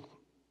 But see,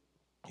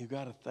 you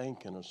got to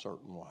think in a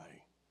certain way.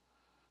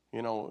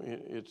 You know,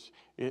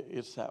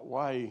 it's that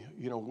way,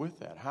 you know, with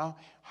that. How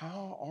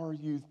are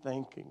you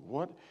thinking?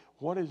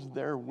 What is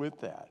there with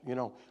that? You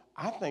know,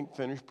 I think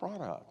finished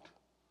product.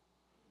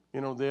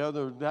 You know, the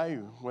other day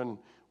when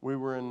we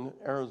were in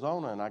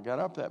Arizona and I got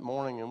up that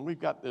morning and we've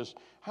got this,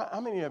 how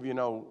many of you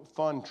know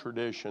fun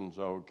traditions,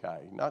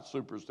 okay? Not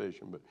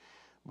superstition,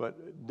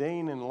 but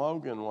Dean and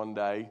Logan one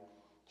day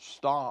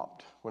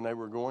stopped when they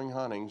were going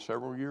hunting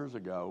several years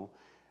ago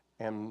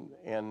and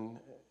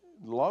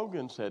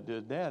Logan said to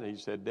his dad, he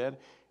said, Dad,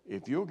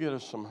 if you'll get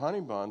us some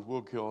honey buns,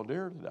 we'll kill a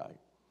deer today.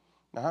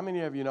 Now, how many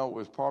of you know it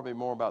was probably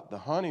more about the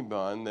honey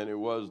bun than it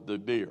was the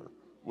deer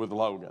with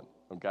Logan?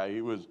 Okay,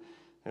 it was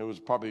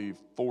probably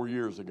 4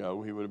 years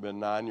ago. He would have been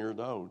 9 years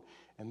old.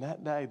 And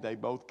that day, they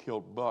both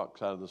killed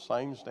bucks out of the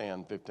same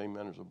stand 15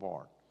 minutes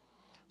apart.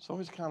 So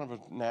it's kind of a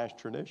Nash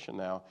tradition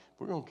now. If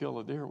we're going to kill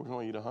a deer, we're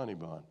going to eat a honey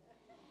bun.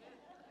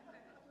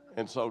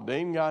 And so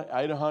Dean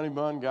ate a honey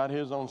bun, got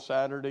his on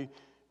Saturday.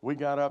 We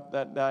got up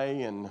that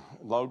day, and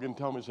Logan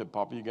told me, he said,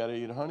 Papa, you got to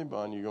eat a honey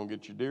bun. You're going to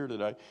get your deer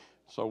today.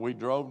 So we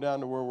drove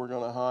down to where we're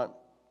going to hunt.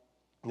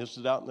 This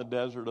is out in the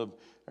desert of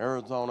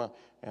Arizona,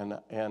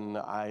 and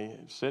I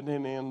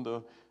sitting in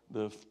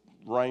the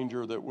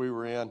Ranger that we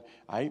were in.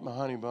 I ate my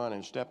honey bun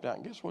and stepped out,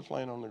 and guess what's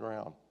laying on the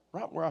ground?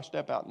 Right where I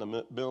step out in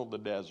the middle of the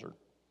desert,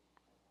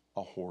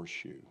 a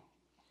horseshoe.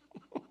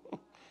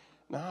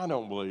 Now, I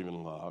don't believe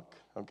in luck,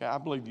 okay? I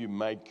believe you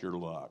make your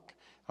luck.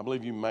 I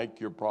believe you make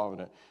your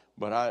providence.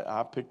 But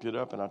I picked it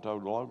up, and I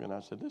told Logan, I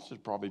said, this is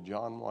probably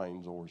John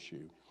Wayne's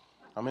horseshoe.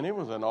 I mean, it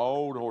was an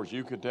old horse.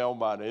 You could tell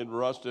by it. It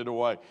rusted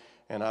away.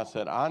 And I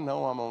said, I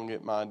know I'm going to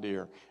get my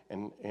deer.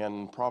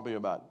 And probably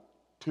about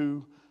it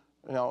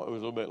was a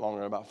little bit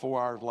longer. About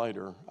 4 hours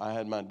later, I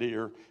had my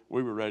deer.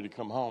 We were ready to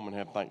come home and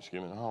have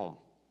Thanksgiving at home.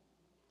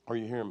 Are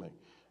you hearing me?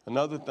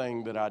 Another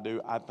thing that I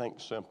do, I think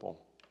simple.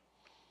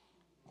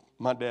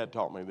 My dad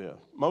taught me this.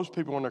 Most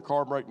people, when their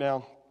car breaks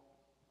down,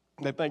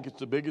 they think it's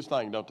the biggest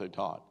thing, don't they,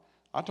 Todd?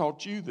 I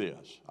taught you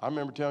this. I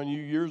remember telling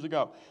you years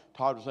ago,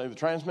 Todd would say, the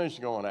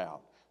transmission's going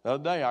out. The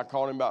other day, I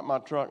called him about my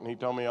truck, and he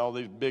told me all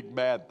these big,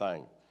 bad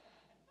things.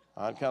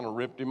 I kind of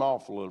ripped him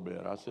off a little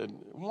bit. I said,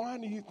 why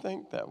do you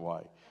think that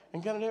way?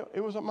 And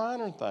it was a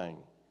minor thing,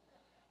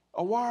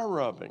 a wire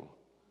rubbing.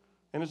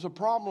 And it's a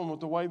problem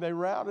with the way they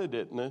routed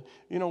it, and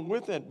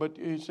with it. But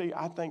you see,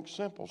 I think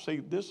simple. See,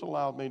 this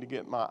allowed me to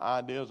get my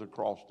ideas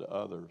across to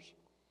others.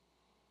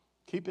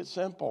 Keep it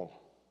simple.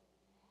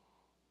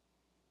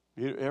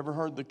 You ever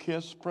heard the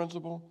KISS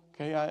principle?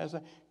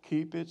 K-I-S-S?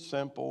 Keep it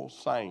simple,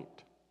 saint.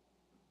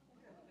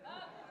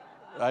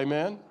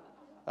 Amen?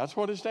 That's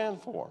what it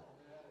stands for.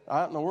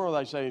 Out in the world,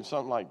 they say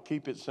something like,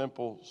 keep it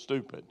simple,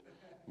 stupid.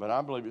 But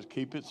I believe it's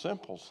keep it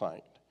simple,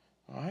 saint.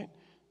 All right?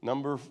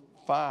 Number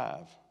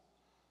 5.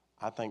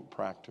 I think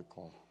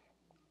practical.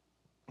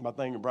 By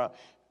thinking about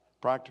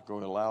practical,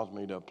 it allows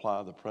me to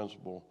apply the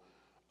principle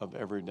of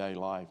everyday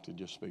life to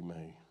just be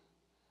me.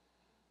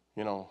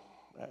 I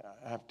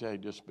have to tell you,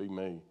 just be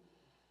me.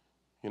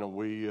 It's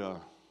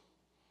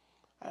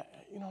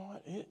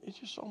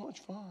just so much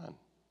fun.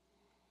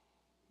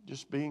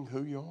 Just being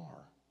who you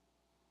are.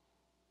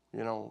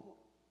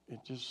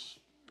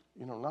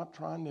 Not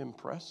trying to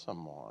impress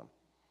someone.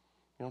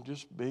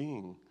 Just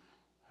being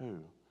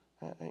who.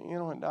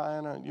 And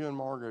Diana, you and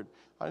Margaret,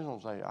 I just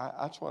want to say,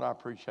 that's what I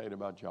appreciate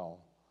about y'all.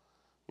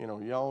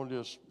 Y'all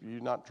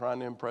you're not trying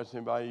to impress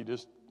anybody, you're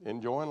just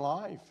enjoying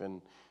life,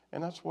 and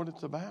that's what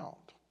it's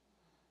about.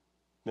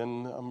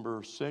 Then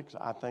number 6,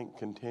 I think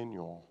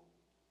continual.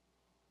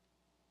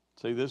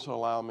 See, this will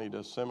allow me to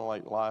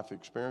assimilate life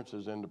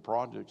experiences into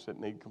projects that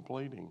need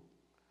completing.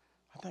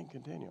 I think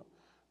continual.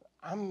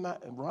 I'm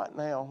not, right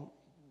now,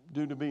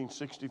 due to being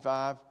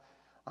 65,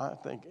 I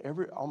think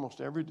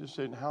almost every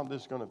decision, how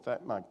this is going to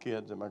affect my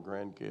kids and my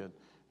grandkids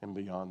and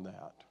beyond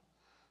that.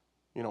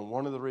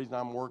 One of the reasons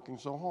I'm working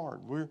so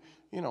hard,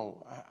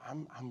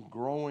 I'm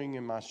growing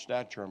in my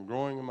stature. I'm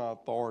growing in my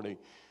authority.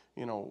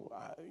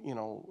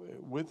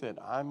 With it,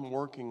 I'm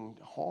working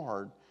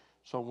hard.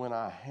 So when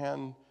I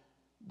hand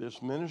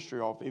this ministry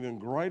off, even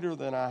greater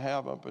than I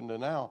have up until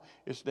now,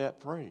 it's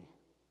debt free.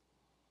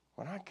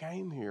 When I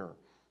came here,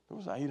 there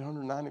was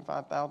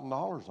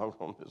 $895,000 owed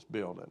on this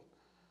building.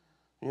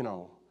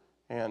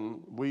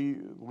 And we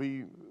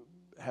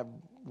have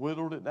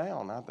whittled it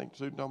down. I think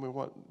Sue told me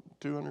what,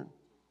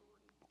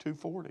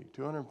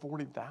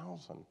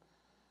 240,000.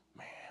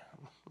 Man,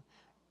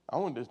 I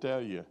wanted to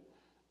tell you,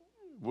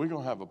 we're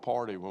going to have a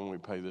party when we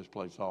pay this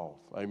place off.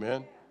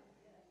 Amen?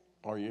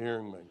 Are you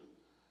hearing me?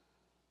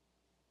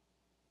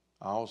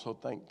 I also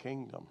think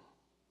kingdom.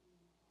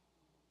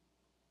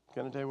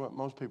 Can I tell you what?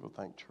 Most people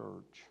think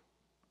church.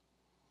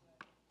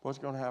 What's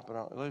going to happen?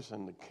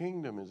 Listen, the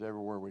kingdom is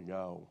everywhere we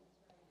go.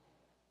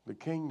 The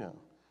kingdom.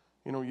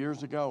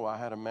 Years ago, I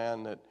had a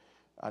man that,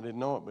 I didn't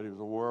know it, but he was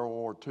a World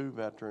War II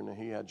veteran, and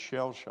he had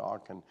shell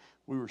shock, and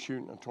we were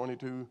shooting a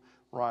 .22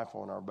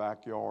 rifle in our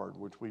backyard,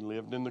 which we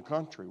lived in the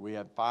country. We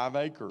had 5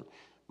 acres.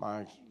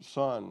 My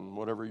son,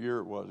 whatever year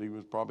it was, he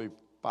was probably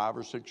 5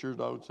 or 6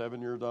 years old,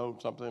 7 years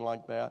old, something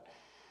like that,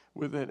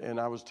 with it, and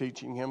I was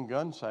teaching him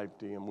gun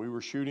safety, and we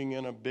were shooting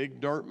in a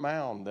big dirt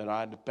mound that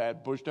I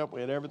had pushed up.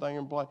 We had everything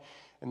in place,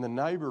 and the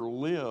neighbor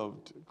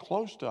lived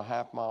close to a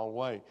half mile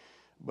away,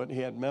 but he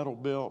had metal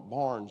built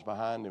barns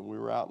behind him. We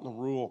were out in the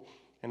rural,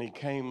 and he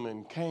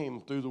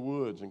came through the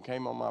woods and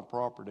came on my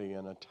property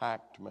and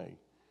attacked me,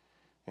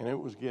 and it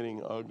was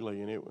getting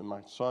ugly, and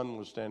my son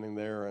was standing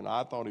there, and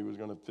I thought he was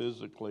going to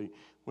physically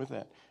with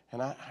that,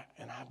 and I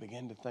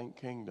began to think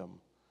kingdom,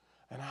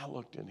 and I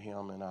looked at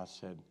him and I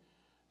said,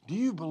 do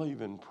you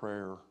believe in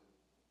prayer?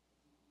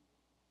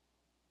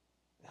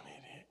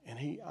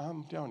 And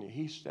I'm telling you,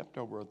 he stepped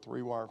over a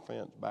 3-wire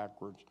fence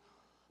backwards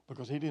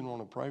because he didn't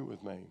want to pray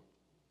with me.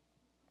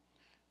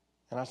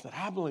 And I said,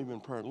 I believe in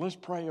prayer. Let's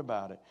pray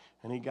about it.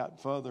 And he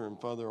got further and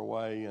further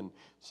away. And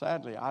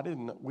sadly,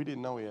 we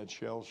didn't know he had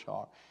shell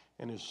shock.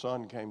 And his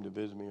son came to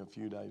visit me a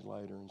few days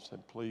later and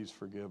said, please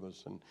forgive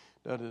us. And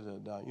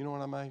da-da-da-da. You know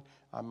what I made?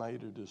 I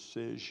made a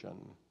decision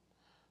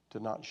to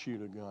not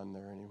shoot a gun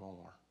there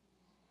anymore.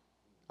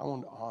 I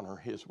wanted to honor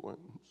his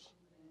wounds.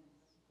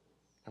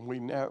 And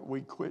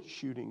we quit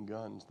shooting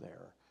guns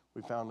there.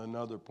 We found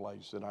another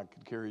place that I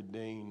could carry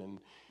Dean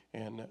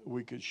and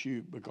we could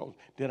shoot because,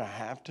 did I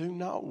have to?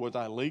 No. Was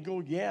I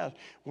legal? Yes.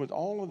 With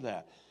all of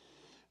that.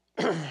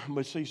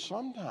 But see,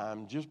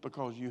 sometimes just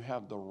because you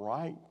have the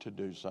right to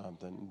do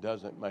something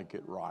doesn't make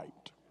it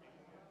right.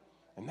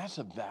 And that's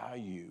a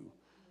value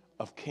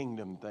of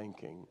kingdom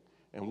thinking.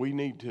 And we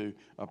need to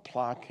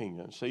apply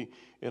kingdom. See,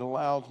 it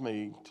allows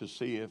me to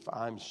see if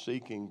I'm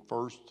seeking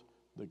first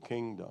the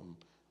kingdom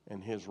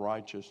and his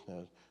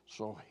righteousness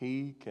so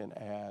he can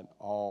add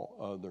all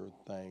other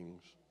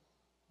things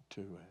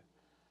to it.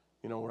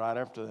 You know, right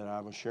after that, I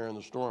was sharing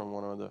the story, and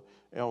one of the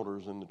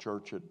elders in the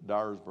church at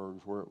Dyersburg,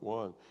 where it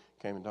was,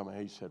 came and told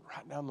me, he said,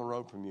 right down the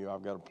road from you,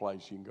 I've got a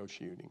place you can go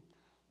shooting.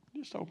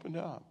 Just opened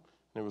up.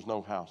 There was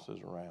no houses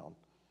around.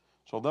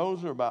 So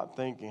those are about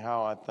thinking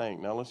how I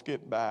think. Now let's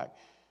get back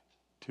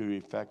to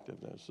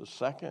effectiveness. The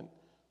second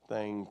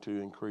thing to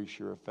increase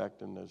your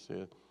effectiveness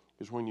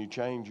is when you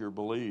change your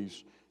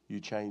beliefs, you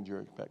change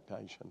your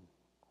expectation.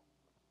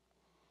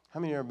 How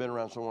many of you have been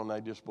around someone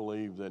they just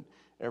believe that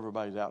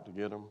everybody's out to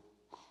get them?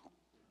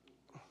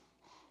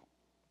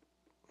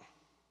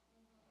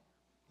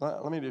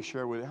 Let me just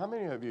share with you. How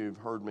many of you have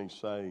heard me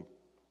say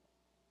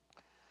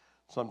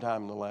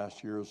sometime in the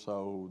last year or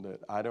so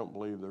that I don't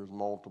believe there's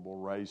multiple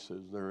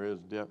races? There is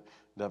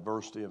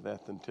diversity of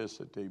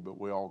ethnicity,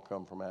 but we all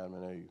come from Adam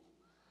and Eve.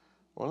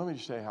 Well, let me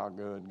just say how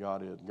good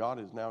God is. God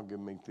has now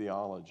given me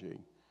theology.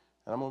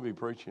 And I'm going to be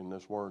preaching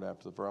this word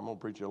after the prayer. I'm going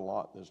to preach it a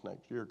lot this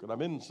next year because I've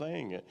been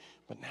saying it,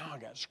 but now I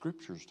got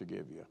scriptures to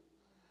give you.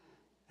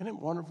 Isn't it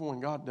wonderful when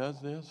God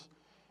does this?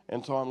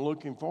 And so I'm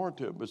looking forward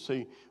to it. But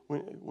see,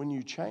 when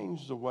you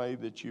change the way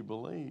that you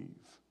believe,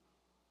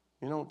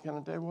 you know, can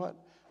I tell you what?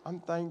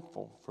 I'm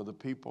thankful for the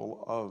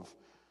people of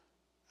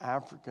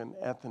African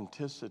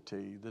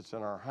ethnicity that's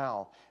in our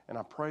house. And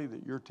I pray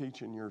that you're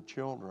teaching your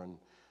children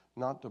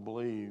not to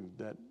believe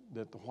that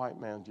the white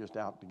man's just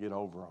out to get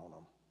over on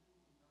them.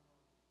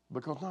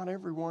 Because not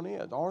everyone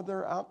is. Are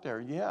there out there?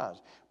 Yes.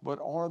 But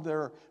are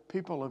there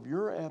people of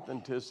your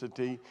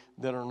ethnicity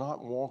that are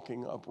not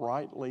walking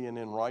uprightly and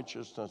in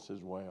righteousness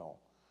as well?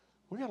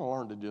 We got to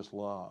learn to just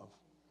love.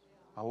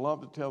 I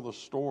love to tell the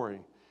story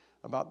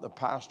about the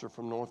pastor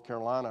from North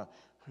Carolina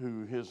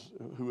who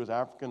was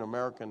African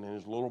American, and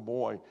his little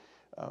boy,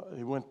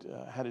 he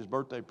had his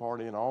birthday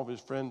party, and all of his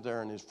friends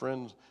there, and his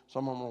friends,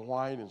 some of them were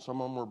white and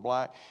some of them were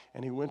black,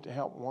 and he went to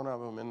help one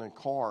of them in the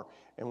car,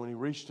 and when he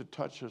reached to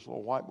touch this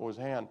little white boy's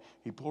hand,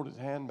 he pulled his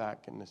hand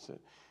back, and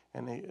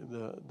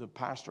the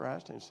pastor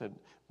asked him, he said,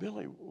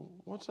 Billy,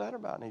 what's that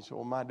about? And he said,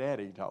 well, my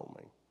daddy told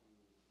me.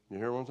 You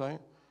hear what I'm saying?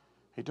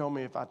 He told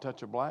me if I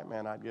touch a black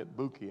man, I'd get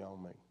bookie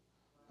on me.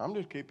 I'm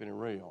just keeping it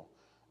real.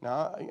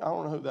 Now, I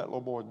don't know who that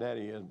little boy's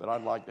daddy is, but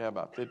I'd like to have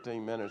about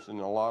 15 minutes and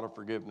a lot of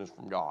forgiveness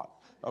from God,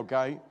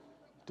 okay,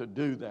 to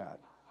do that.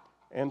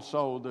 And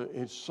so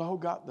it so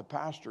got the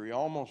pastor, he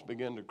almost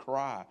began to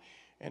cry.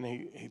 And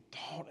he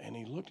thought, and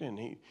he looked, and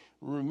he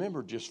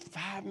remembered just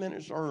 5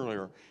 minutes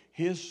earlier,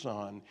 his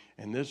son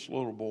and this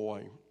little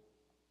boy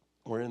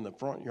were in the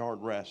front yard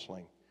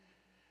wrestling.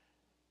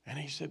 And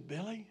he said,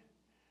 Billy,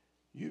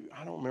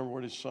 I don't remember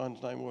what his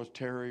son's name was,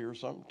 Terry or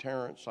something,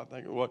 Terrence, I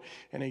think it was.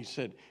 And he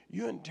said,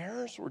 you and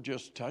Terrence were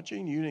just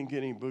touching, you didn't get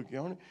any bookie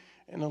on it.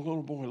 And the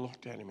little boy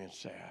looked at him and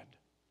said,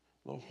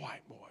 little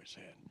white boy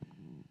said,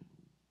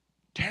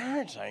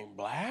 Terrence ain't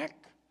black,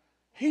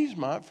 he's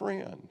my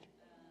friend.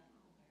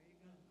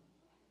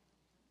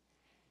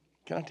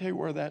 Can I tell you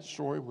where that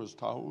story was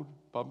told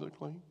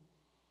publicly?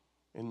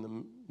 In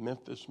the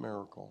Memphis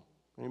Miracle.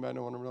 Anybody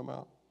know what I'm talking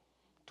about?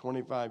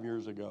 25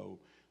 years ago,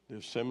 the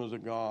Assemblies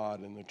of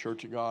God and the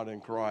Church of God in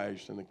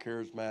Christ and the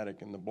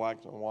Charismatic and the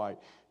blacks and white,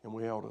 and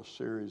we held a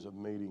series of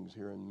meetings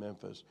here in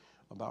Memphis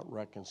about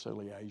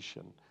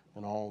reconciliation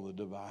and all the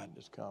divide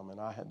that's come.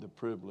 And I had the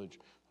privilege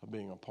of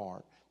being a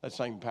part. That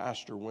same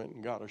pastor went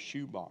and got a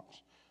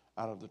shoebox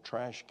out of the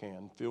trash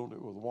can, filled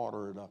it with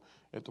water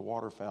at the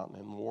water fountain,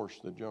 and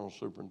washed the general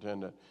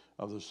superintendent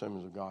of the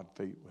Assemblies of God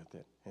feet with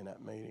it in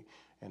that meeting.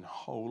 And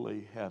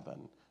holy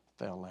heaven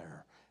fell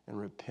there, and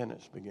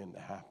repentance began to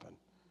happen.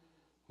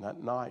 And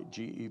that night,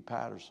 G.E.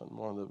 Patterson,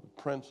 one of the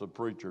prince of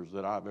preachers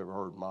that I've ever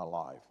heard in my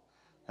life,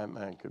 that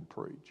man could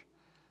preach.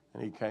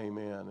 And he came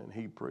in and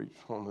he preached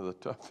one of the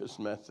toughest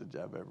messages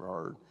I've ever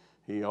heard.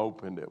 He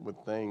opened it with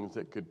things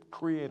that could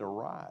create a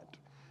riot,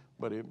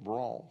 but it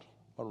brought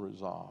a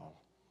resolve.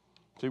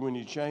 See, when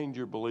you change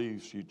your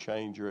beliefs, you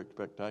change your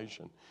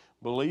expectation.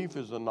 Belief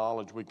is the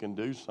knowledge we can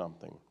do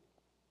something.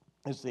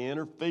 It's the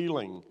inner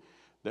feeling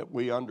that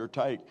we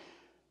undertake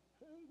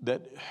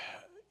that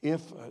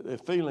if a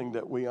feeling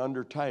that we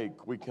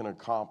undertake, we can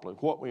accomplish.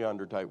 What we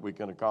undertake, we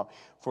can accomplish.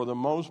 For the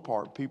most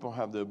part, people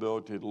have the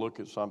ability to look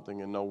at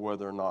something and know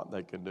whether or not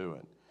they can do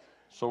it.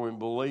 So in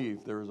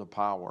belief, there is a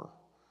power.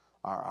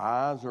 Our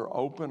eyes are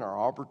open, our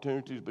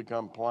opportunities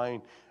become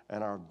plain,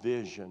 and our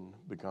vision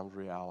becomes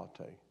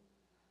reality.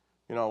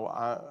 You know,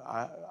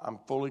 I'm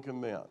fully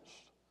convinced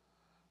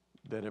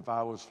that if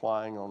I was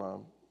flying on a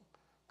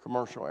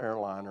commercial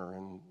airliner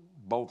and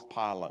both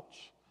pilots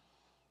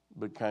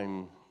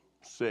became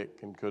sick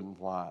and couldn't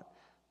fly,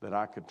 that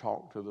I could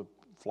talk to the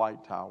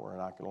flight tower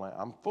and I could land.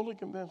 I'm fully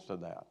convinced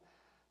of that.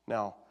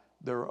 Now,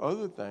 there are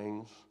other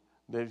things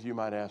that you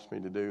might ask me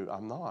to do.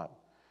 I'm not.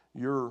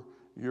 Your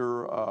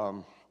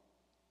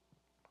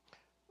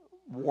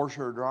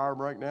washer dryer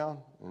breakdown,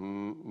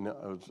 and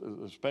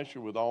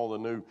especially with all the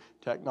new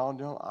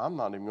technology, I'm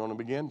not even going to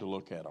begin to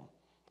look at them.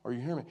 Are you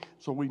hearing me?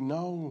 So we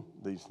know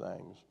these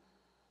things.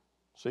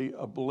 See,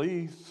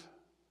 beliefs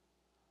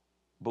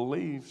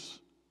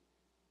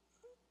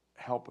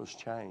help us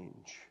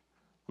change.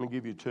 Let me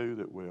give you two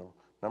that will.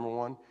 Number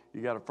one,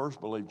 you got to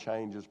first believe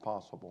change is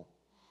possible.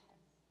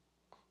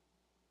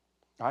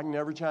 I can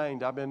never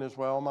change. I've been this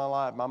way all my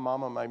life. My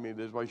mama made me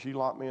this way. She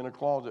locked me in a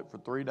closet for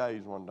 3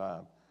 days one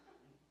time.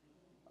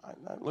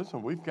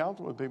 Listen, we've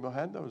counseled with people who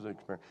had those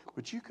experiences.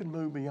 But you can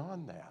move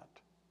beyond that.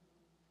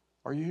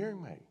 Are you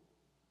hearing me?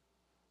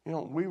 You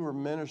know, we were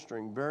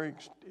ministering very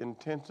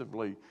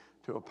intensively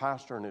to a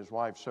pastor and his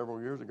wife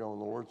several years ago,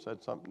 and the Lord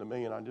said something to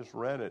me, and I just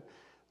read it,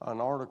 an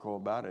article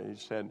about it. He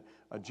said,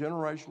 a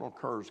generational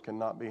curse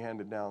cannot be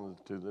handed down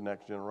to the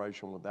next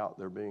generation without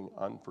there being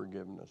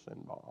unforgiveness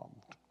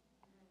involved.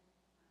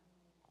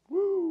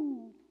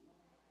 Woo!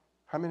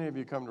 How many of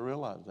you come to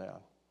realize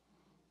that?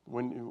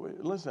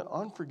 Listen,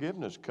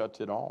 unforgiveness cuts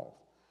it off.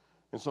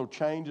 And so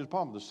change is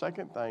possible. The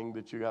second thing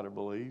that you got to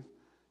believe,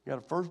 you got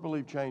to first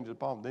believe change is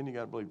possible, then you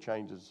got to believe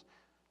change is,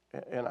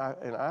 and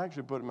I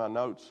actually put in my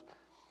notes,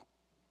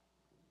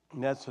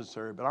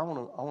 necessary, but I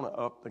want to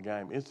up the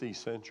game. It's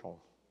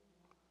essential.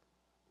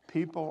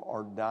 People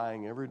are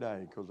dying every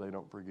day because they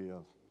don't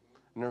forgive.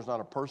 And there's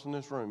not a person in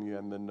this room you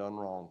haven't been done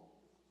wrong.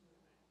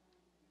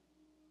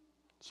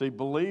 See,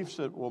 beliefs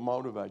that will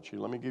motivate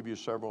you. Let me give you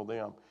several of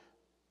them.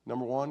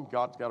 Number one,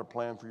 God's got a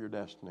plan for your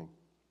destiny.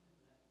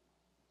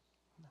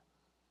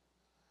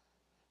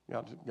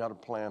 God's got a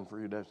plan for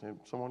your destiny.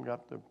 Someone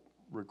got the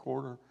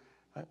recorder?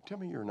 Tell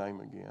me your name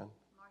again.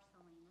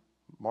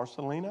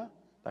 Marcelina?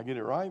 Did I get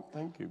it right?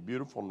 Thank you.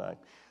 Beautiful name.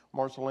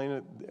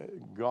 Marcelina,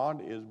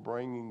 God is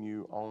bringing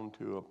you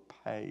onto a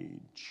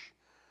page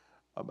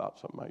about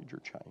some major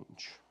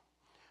change.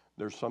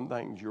 There's some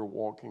things you're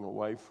walking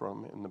away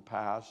from in the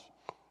past,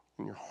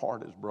 and your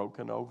heart is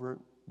broken over it,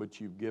 but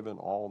you've given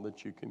all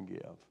that you can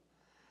give.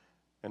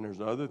 And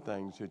there's other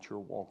things that you're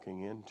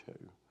walking into.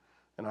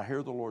 And I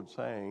hear the Lord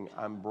saying,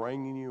 I'm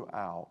bringing you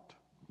out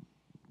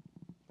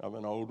of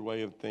an old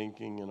way of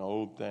thinking and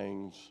old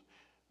things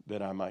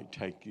that I might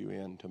take you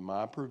into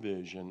my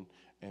provision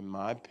and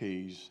my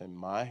peace and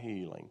my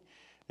healing.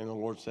 And the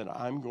Lord said,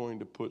 I'm going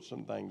to put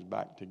some things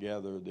back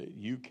together that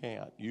you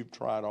can't. You've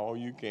tried all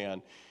you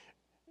can.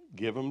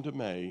 Give them to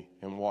me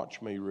and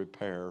watch me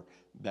repair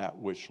that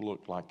which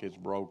looked like it's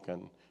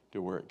broken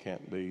to where it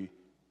can't be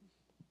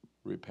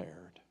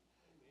repaired.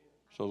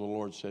 So the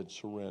Lord said,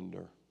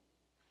 surrender.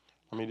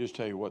 Let me just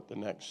tell you what the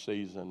next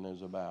season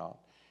is about.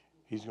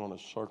 He's going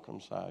to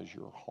circumcise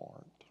your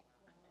heart.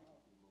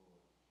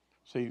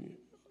 See,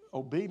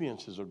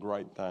 obedience is a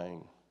great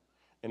thing,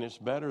 and it's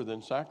better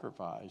than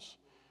sacrifice.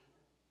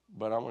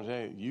 But I'm going to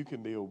tell you, you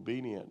can be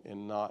obedient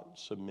and not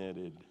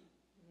submitted.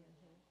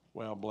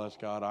 Well, bless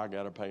God, I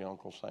got to pay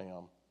Uncle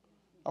Sam.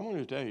 I'm going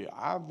to tell you,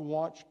 I've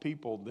watched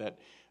people that,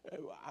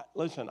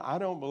 listen, I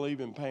don't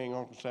believe in paying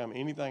Uncle Sam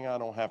anything I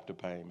don't have to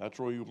pay him. That's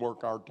where we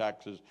work our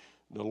taxes,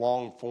 the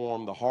long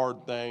form, the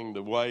hard thing,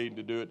 the way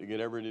to do it to get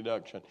every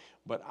deduction.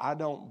 But I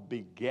don't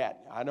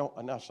beget. And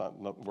that's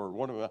not the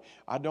word.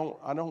 I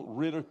don't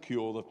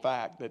ridicule the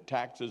fact that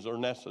taxes are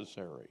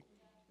necessary.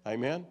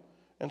 Amen?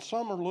 And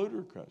some are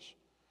ludicrous.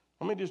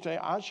 Let me just tell you,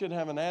 I should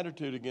have an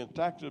attitude against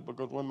taxes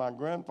because when my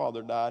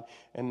grandfather died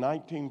in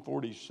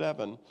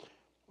 1947,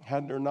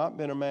 had there not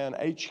been a man,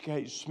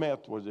 H.K.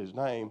 Smith was his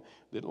name,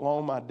 that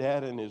loaned my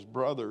dad and his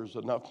brothers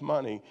enough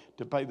money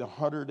to pay the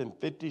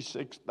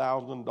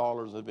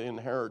 $156,000 of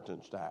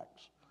inheritance tax.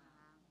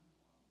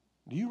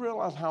 Do you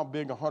realize how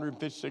big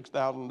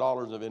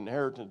 $156,000 of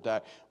inheritance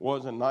tax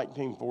was in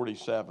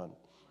 1947?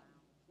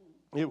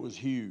 It was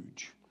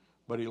huge.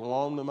 But he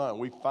loaned the money.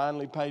 We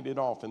finally paid it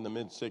off in the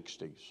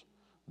mid-60s,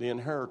 the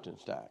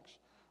inheritance tax.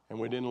 And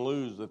we didn't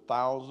lose the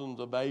thousands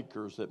of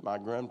acres that my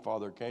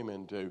grandfather came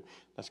into.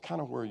 That's kind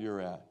of where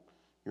you're at.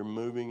 You're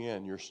moving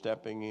in. You're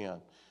stepping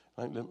in.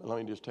 Let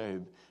me just tell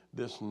you,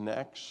 this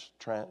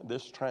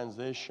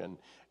transition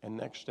and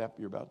next step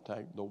you're about to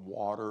take, the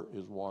water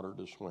is water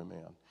to swim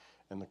in.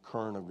 And the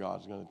current of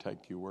God's going to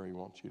take you where he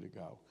wants you to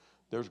go.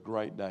 There's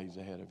great days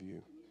ahead of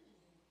you.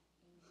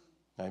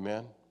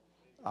 Amen?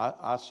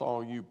 I saw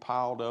you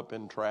piled up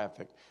in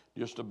traffic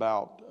just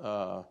about,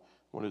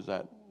 what is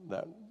that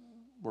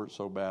where it's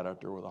so bad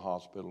out there where the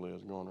hospital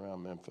is going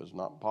around Memphis.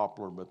 Not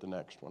Poplar, but the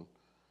next one.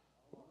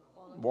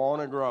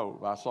 Walnut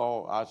Grove. I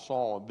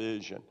saw a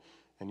vision.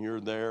 And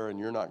you're there and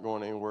you're not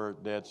going anywhere,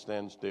 dead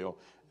stand still.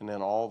 And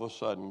then all of a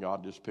sudden,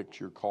 God just picks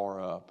your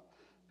car up.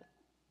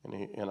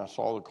 And I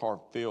saw the car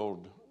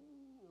filled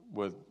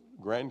with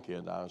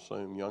grandkids, I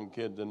assume, young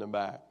kids in the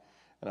back.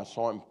 And I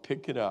saw him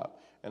pick it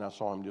up. And I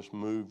saw him just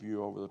move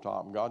you over the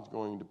top. And God's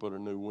going to put a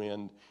new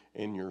wind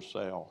in your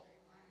sail.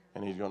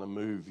 And he's going to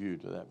move you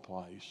to that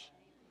place.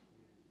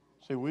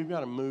 See, we've got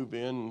to move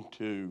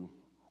into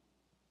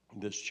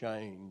this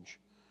change.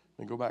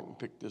 Let me go back and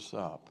pick this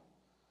up.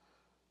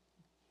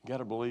 You got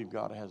to believe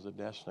God has a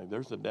destiny.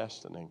 There's a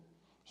destiny.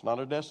 It's not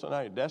a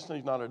destination.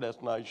 Destiny's not a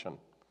destination.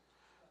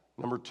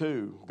 Number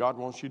 2, God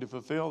wants you to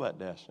fulfill that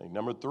destiny.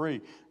 Number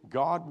 3,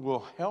 God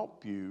will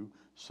help you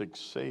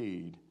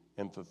succeed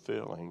in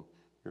fulfilling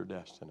your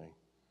destiny.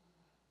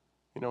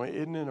 You know,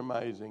 isn't it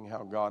amazing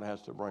how God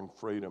has to bring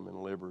freedom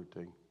and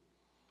liberty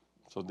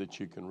so that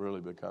you can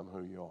really become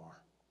who you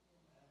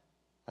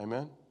are?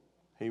 Amen?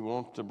 He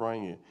wants to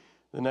bring you.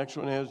 The next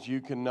one is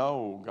you can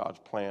know God's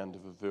plan to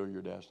fulfill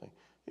your destiny.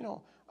 You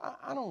know,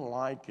 I don't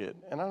like it,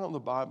 and I know the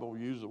Bible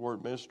uses the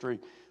word mystery,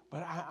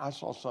 but I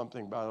saw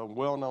something by a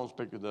well-known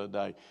speaker the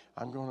other day.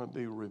 I'm going to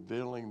be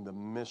revealing the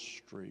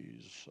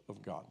mysteries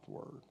of God's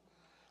word.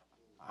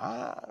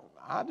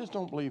 I just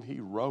don't believe he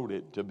wrote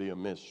it to be a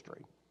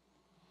mystery.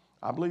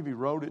 I believe he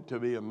wrote it to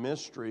be a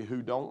mystery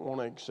who don't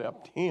want to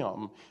accept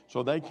him,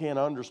 so they can't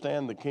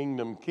understand the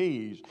kingdom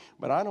keys,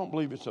 but I don't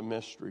believe it's a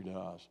mystery to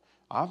us.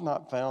 I've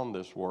not found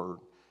this word,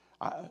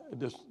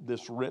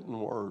 this written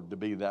word, to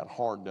be that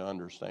hard to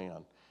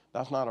understand.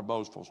 That's not a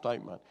boastful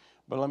statement.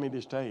 But let me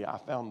just tell you, I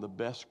found the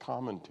best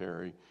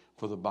commentary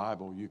for the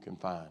Bible you can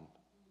find.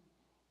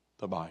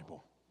 The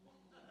Bible.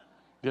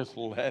 Just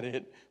let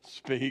it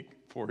speak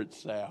for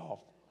itself.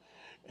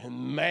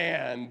 And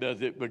man,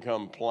 does it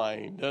become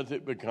plain. Does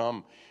it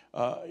become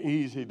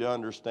easy to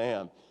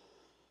understand.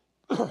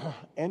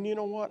 And you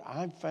know what?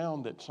 I've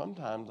found that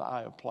sometimes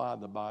I apply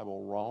the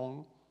Bible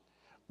wrong.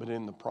 But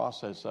in the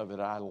process of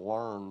it, I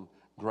learn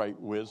great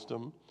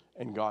wisdom.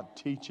 And God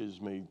teaches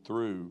me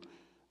through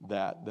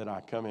that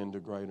I come into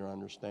greater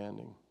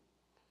understanding.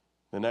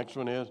 The next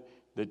one is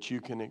that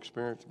you can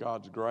experience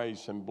God's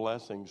grace and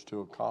blessings to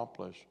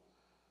accomplish.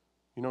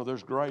 You know,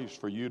 there's grace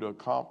for you to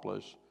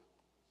accomplish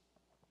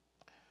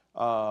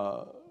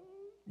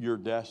your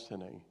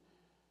destiny.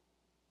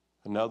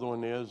 Another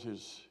one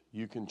is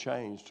you can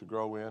change to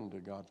grow into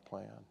God's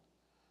plan.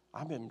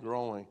 I've been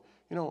growing.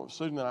 You know,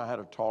 Susan and I had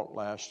a talk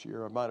last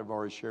year. I might have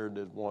already shared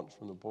this once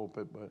from the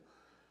pulpit, but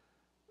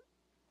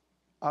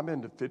I've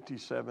been to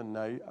 57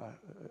 nations.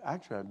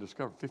 Actually, I've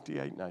discovered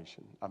 58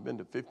 nations. I've been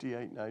to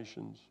 58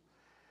 nations.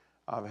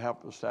 I've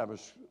helped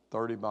establish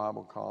 30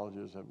 Bible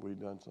colleges that we've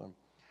done some.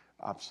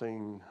 I've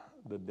seen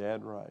the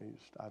dead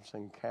raised. I've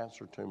seen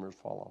cancer tumors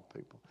fall off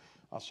people.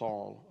 I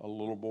saw a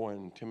little boy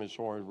in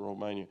Timisoara,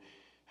 Romania,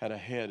 had a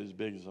head as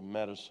big as a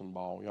medicine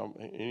ball. Y'all,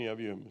 any of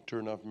you mature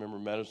enough to remember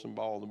medicine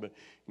ball?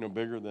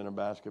 Bigger than a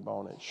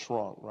basketball, and it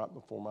shrunk right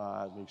before my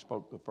eyes, and he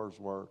spoke the first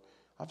word.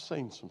 I've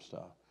seen some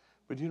stuff.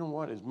 But you know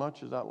what? As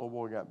much as that little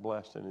boy got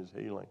blessed in his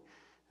healing,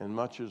 and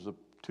much as the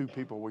 2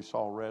 people we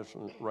saw raised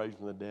from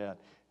the dead,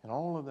 and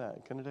all of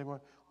that, can I tell you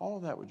what? All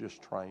of that was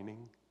just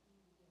training.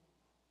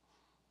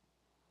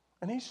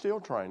 And he's still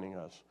training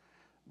us.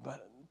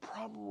 But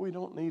probably we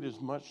don't need as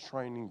much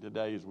training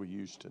today as we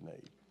used to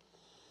need.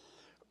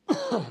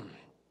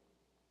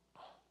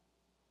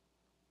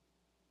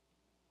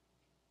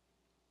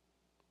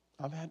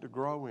 I've had to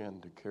grow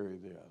in to carry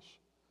this.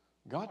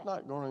 God's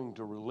not going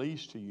to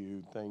release to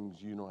you things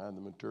you don't have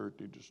the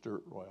maturity to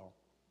steward well.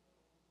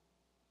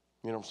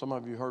 You know, some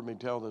of you heard me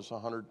tell this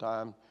 100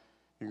 times.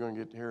 You're going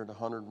to get to hear it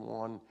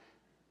 101.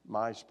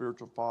 My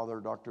spiritual father,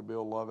 Dr.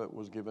 Bill Lovett,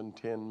 was given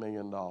 $10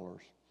 million.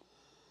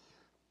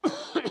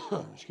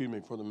 Excuse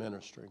me, for the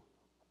ministry.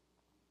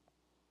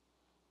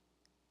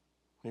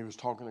 He was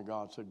talking to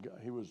God, said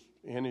he was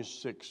in his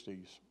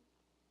 60s,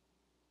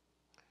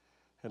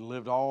 had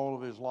lived all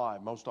of his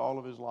life, most all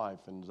of his life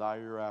in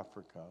Zaire,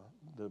 Africa.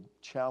 The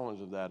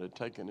challenge of that had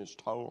taken its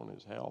toll on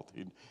his health.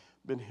 He'd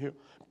been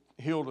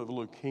healed of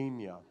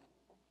leukemia,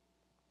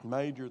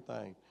 major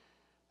thing.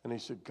 And he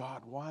said,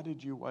 God, why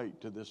did you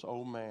wait till this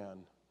old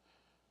man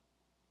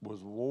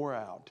was wore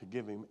out to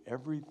give him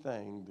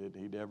everything that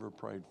he'd ever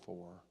prayed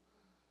for?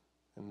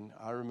 And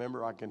I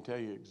remember, I can tell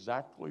you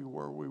exactly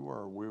where we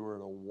were. We were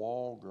at a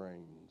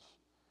Walgreens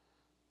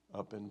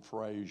up in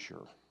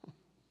Fraser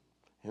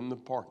in the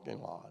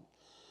parking lot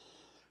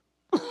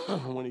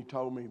when he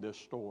told me this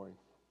story.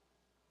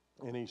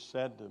 And he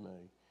said to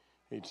me,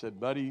 he said,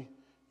 buddy,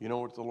 you know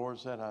what the Lord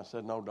said? And I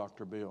said, no,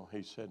 Dr. Bill.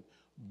 He said,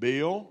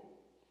 Bill,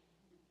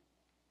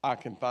 I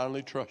can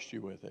finally trust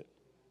you with it.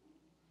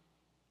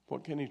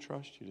 What can he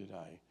trust you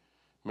today?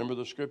 Remember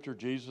the scripture,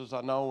 Jesus I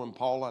know and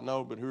Paul I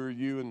know, but who are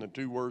you? And the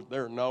 2 words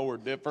there, know, are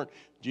different.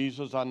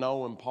 Jesus I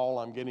know and Paul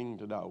I'm getting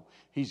to know.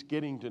 He's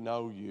getting to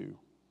know you.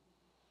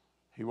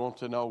 He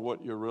wants to know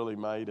what you're really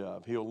made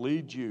of. He'll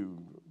lead you,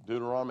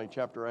 Deuteronomy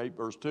chapter 8,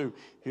 verse 2,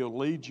 he'll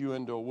lead you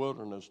into a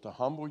wilderness to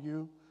humble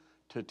you,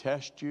 to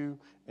test you,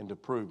 and to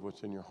prove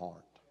what's in your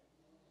heart.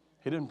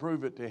 He didn't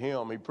prove it to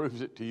him. He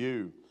proves it to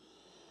you.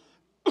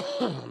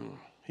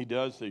 He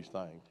does these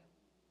things.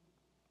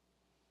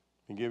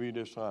 And give you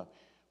this time.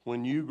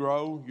 When you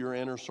grow, your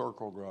inner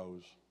circle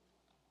grows.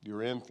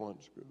 Your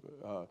influence,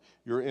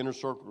 your inner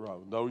circle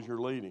grows. Those you're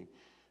leading.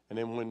 And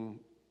then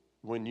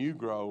when you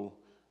grow,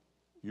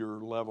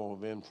 your level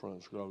of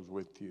influence grows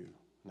with you.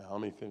 Now,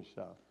 let me finish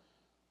out.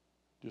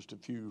 Just a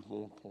few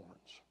more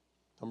points.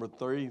 Number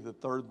 3, the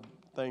third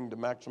thing to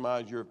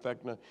maximize your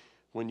effectiveness,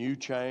 when you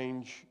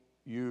change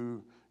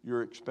your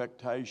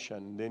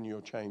expectation, then you'll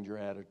change your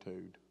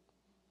attitude.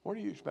 What are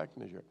you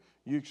expecting this year?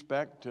 You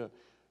expect to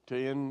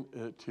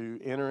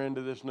enter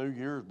into this new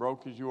year as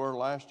broke as you were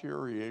last year?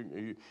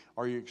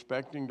 Are you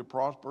expecting to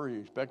prosper? Are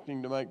you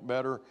expecting to make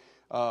better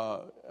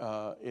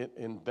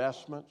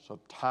investments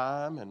of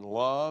time and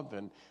love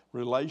and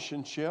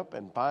relationship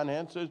and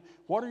finances?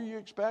 What are you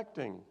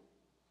expecting?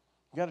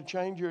 You got to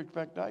change your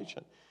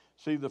expectation.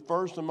 See, the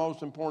first and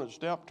most important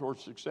step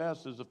towards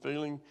success is the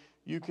feeling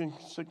you can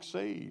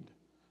succeed.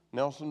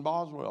 Nelson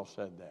Boswell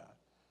said that.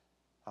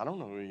 I don't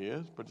know who he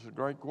is, but it's a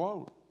great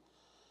quote.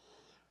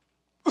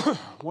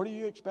 What are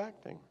you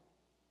expecting?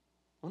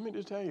 Let me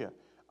just tell you,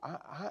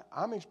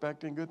 I'm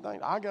expecting good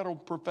things. I got a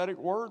prophetic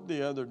word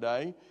the other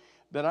day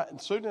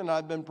that Susan and I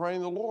had been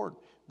praying to the Lord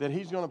that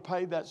he's going to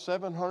pay that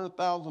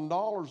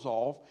 $700,000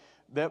 off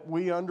that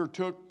we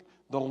undertook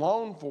the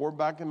loan for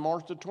back in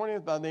March the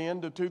 20th by the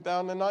end of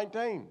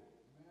 2019.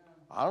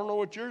 I don't know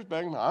what you're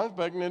expecting. I'm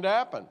expecting it to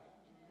happen.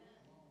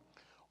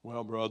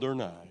 Well, Brother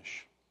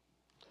Nash,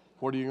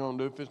 what are you going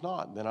to do if it's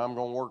not? Then I'm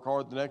going to work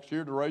hard the next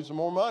year to raise some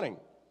more money.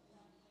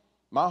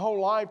 My whole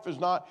life is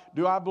not,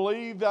 do I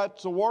believe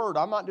that's a word?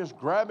 I'm not just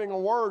grabbing a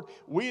word.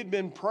 We had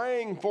been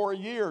praying for a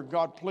year.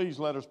 God, please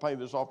let us pay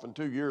this off in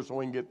 2 years so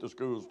we can get the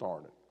school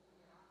started.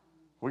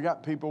 We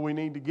got people we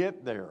need to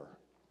get there.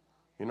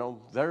 You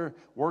know, they're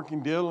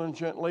working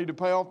diligently to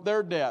pay off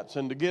their debts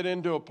and to get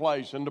into a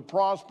place and to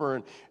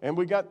prosper. And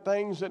we got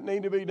things that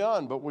need to be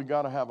done, but we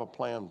got to have a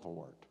plan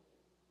for it.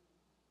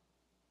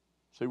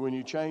 See, when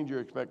you change your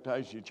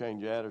expectations, you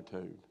change your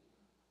attitude.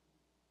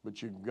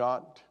 But you've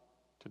got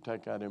to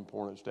take that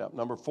important step.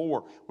 Number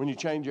 4, when you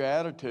change your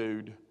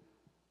attitude,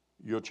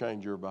 you'll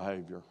change your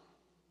behavior.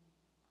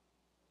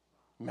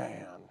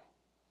 Man.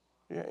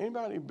 Yeah,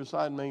 anybody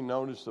beside me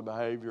notice the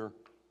behavior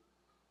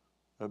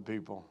of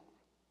people?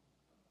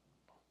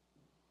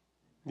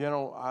 You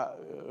know,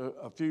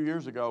 a few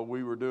years ago,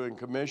 we were doing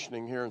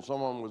commissioning here, and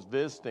someone was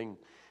visiting,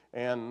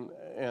 and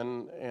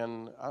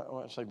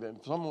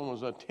someone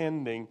was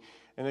attending,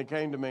 and they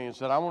came to me and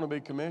said, I want to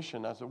be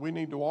commissioned. I said, we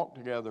need to walk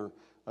together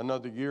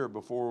another year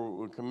before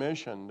we're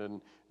commissioned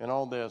and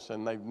all this.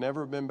 And they've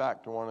never been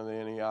back to one of the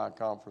NEI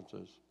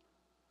conferences.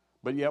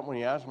 But yet when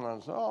you ask them, I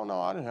said, oh, no,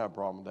 I didn't have a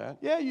problem with that.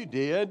 Yeah, you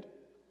did.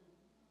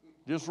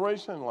 Just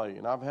recently.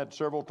 And I've had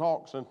several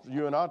talks since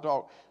you and I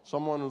talked.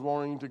 Someone was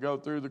wanting to go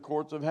through the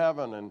courts of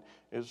heaven and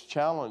is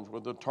challenged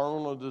with a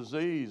terminal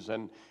disease.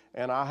 And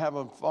I have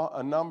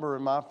a number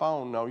in my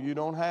phone. No, you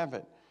don't have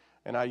it.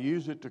 And I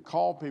use it to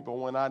call people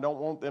when I don't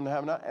want them to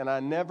have it. And I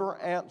never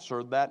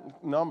answer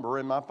that number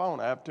in my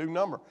phone. I have 2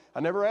 numbers. I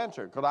never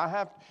answer it because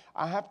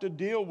I have to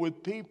deal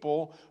with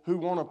people who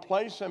want a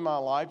place in my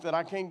life that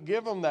I can't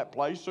give them that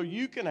place so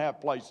you can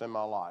have place in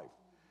my life.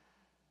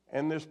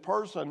 And this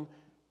person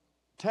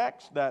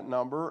text that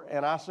number,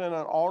 and I sent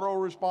an auto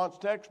response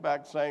text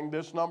back saying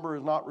this number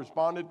is not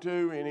responded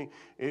to.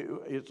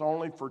 It's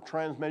only for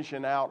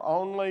transmission out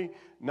only.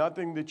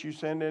 Nothing that you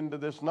send into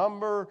this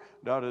number.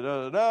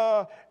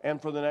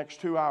 And for the next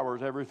 2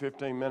 hours, every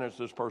 15 minutes,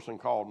 this person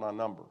called my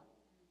number.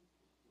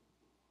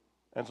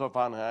 And so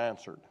finally I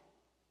answered.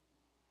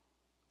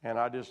 And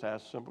I just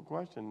asked a simple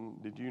question.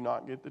 Did you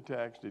not get the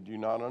text? Did you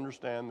not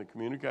understand the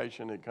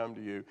communication that come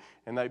to you?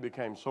 And they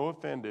became so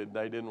offended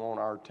they didn't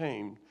want our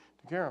team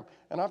to carry them.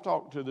 And I've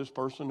talked to this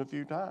person a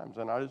few times,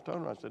 and I just told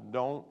him, I said,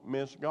 don't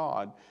miss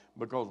God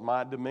because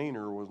my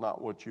demeanor was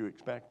not what you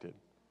expected.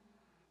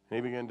 And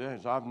he began to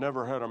say, I've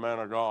never had a man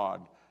of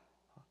God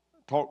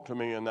talk to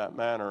me in that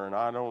manner, and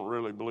I don't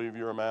really believe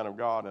you're a man of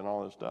God and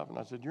all this stuff. And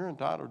I said, you're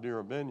entitled to your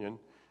opinion,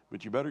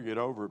 but you better get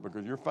over it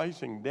because you're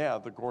facing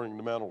death according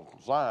to medical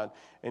science.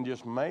 And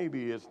just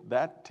maybe it's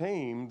that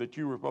team that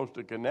you were supposed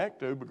to connect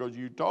to because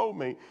you told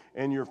me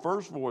in your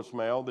first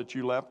voicemail that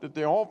you left at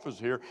the office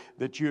here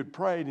that you had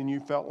prayed and you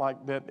felt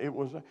like that it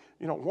was,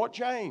 what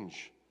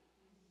changed?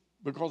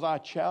 Because I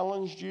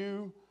challenged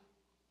you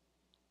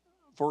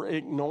for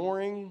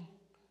ignoring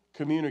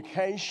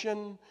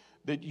communication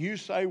that you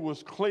say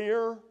was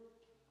clear.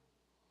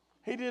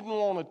 He didn't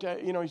want to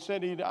he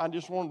said, I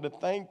just wanted to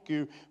thank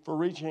you for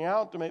reaching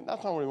out to me.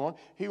 That's not what he wanted.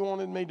 He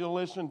wanted me to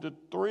listen to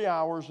 3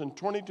 hours and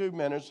 22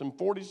 minutes and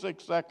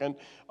 46 seconds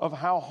of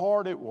how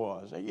hard it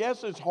was.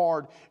 Yes, it's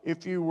hard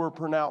if you were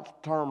pronounced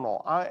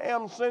terminal. I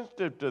am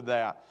sensitive to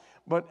that.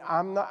 But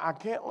I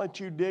can't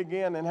let you dig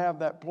in and have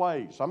that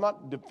place. I'm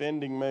not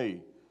defending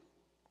me.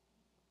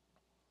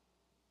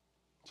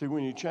 See,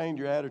 when you change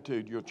your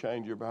attitude, you'll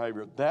change your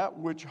behavior. That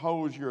which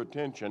holds your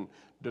attention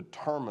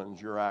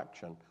determines your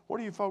action. What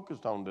are you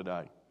focused on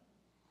today?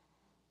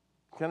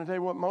 Can I tell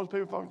you what most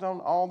people focus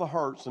on? All the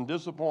hurts and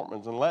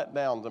disappointments and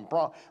letdowns and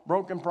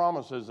broken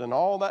promises and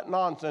all that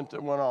nonsense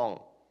that went on.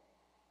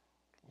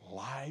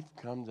 Life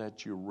comes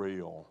at you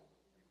real.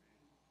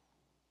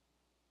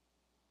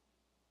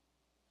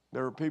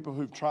 There are people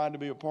who've tried to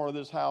be a part of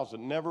this house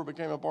and never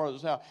became a part of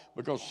this house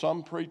because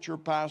some preacher,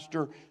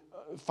 pastor,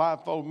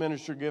 fivefold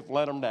ministry gift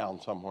let them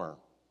down somewhere.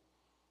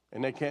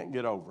 And they can't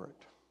get over it.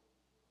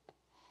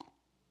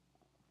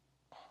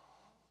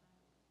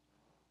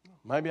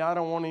 Maybe I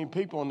don't want any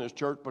people in this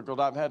church because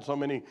I've had so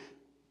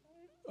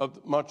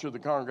much of the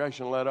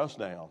congregation let us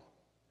down.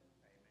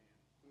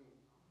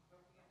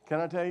 Can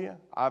I tell you?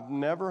 I've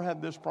never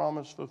had this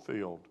promise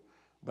fulfilled,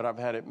 but I've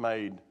had it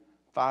made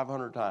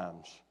 500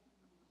 times.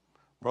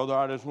 Brother,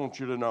 I just want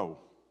you to know,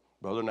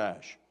 Brother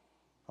Nash,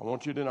 I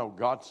want you to know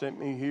God sent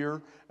me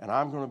here, and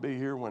I'm going to be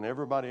here when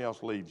everybody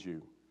else leaves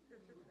you.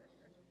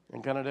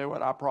 And can I tell you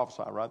what? I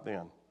prophesy right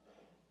then.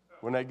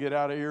 When they get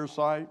out of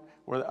earsight,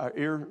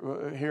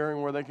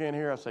 hearing where they can't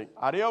hear, I say,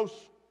 adios.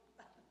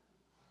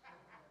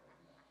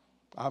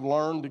 I've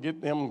learned to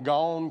get them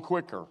gone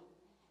quicker.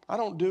 I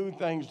don't do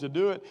things to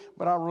do it,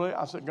 but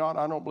I said, God,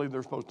 I don't believe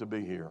they're supposed to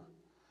be here.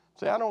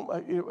 See,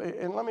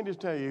 and let me just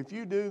tell you, if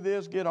you do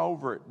this, get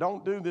over it.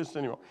 Don't do this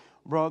anymore.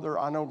 Brother,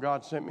 I know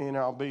God sent me and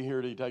I'll be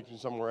here till He takes me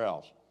somewhere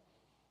else.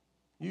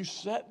 You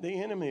set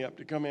the enemy up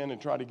to come in and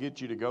try to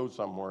get you to go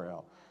somewhere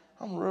else.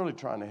 I'm really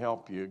trying to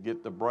help you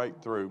get the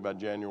breakthrough by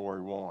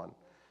January 1.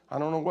 I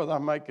don't know whether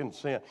I'm making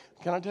sense.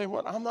 Can I tell you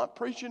what? I'm not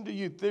preaching to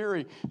you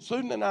theory.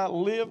 Susan and I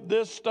live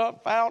this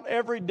stuff out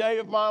every day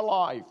of my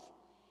life.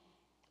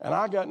 And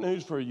I got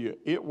news for you.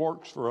 It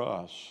works for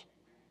us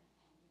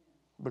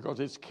because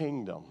it's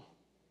kingdom.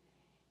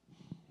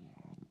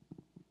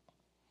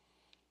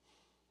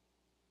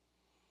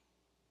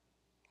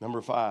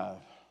 Number 5,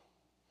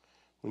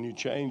 when you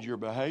change your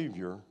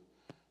behavior,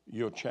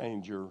 you'll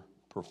change your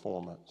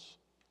performance.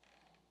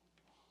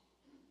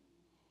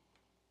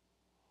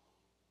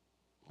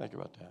 Think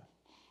about that.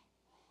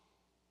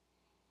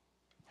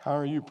 How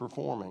are you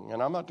performing?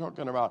 And I'm not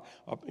talking about,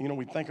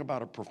 we think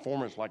about a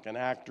performance like an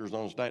actor's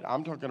on stage.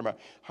 I'm talking about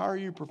how are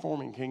you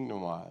performing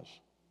kingdom-wise?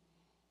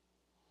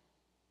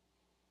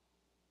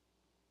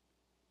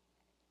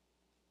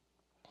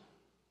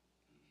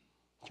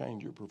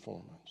 Change your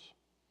performance.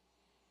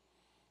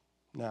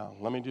 Now,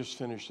 let me just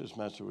finish this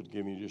message with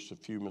giving you just a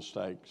few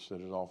mistakes that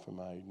is often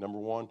made. Number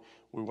 1,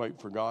 we wait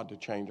for God to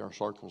change our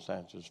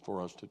circumstances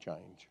for us to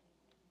change.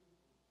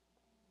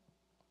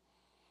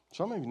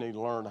 Some of you need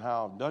to learn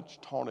how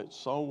Dutch taught it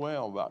so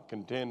well about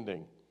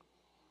contending.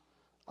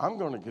 I'm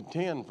going to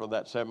contend for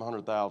that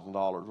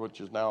 $700,000,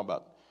 which is now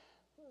about,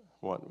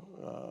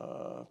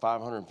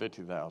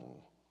 $550,000.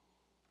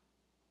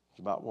 It's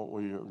about what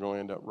we are going to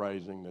end up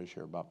raising this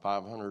year, about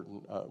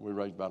we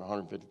raised about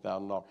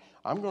 $150,000.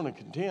 I'm going to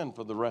contend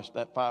for the rest of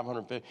that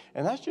 $550,000,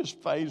 and that's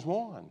just phase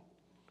 1.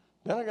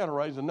 Then I got to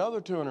raise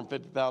another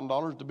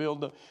 $250,000 to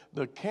build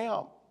the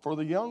camp for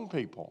the young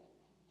people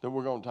that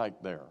we're going to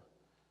take there.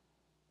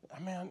 I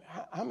mean,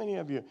 how many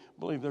of you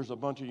believe there's a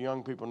bunch of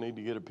young people need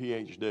to get a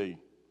PhD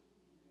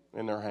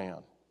in their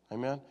hand?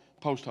 Amen?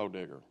 Post-hole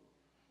digger.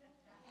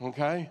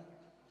 Okay?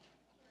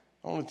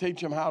 I want to teach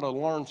them how to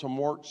learn some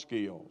work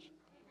skills.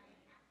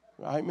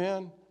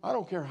 Amen? I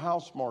don't care how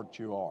smart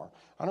you are.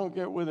 I don't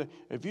care whether,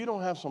 if you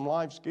don't have some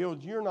life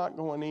skills, you're not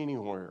going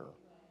anywhere.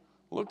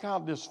 Look how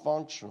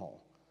dysfunctional.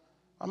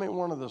 I mean,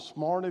 one of the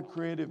smartest,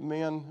 creative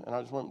men, and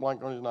I just went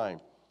blank on his name.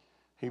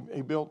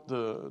 He built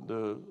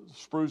the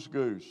Spruce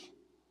Goose.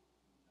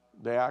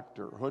 The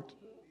actor,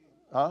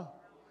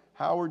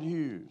 Howard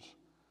Hughes.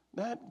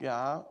 That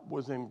guy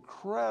was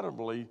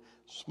incredibly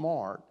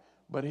smart,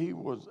 but he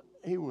was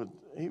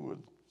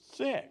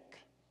sick.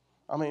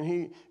 I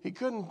mean, he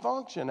couldn't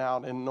function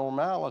out in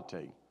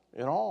normality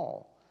at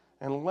all,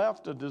 and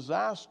left a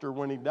disaster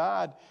when he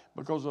died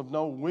because of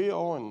no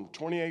will, and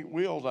 28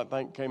 wheels, I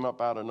think, came up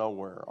out of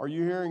nowhere. Are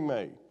you hearing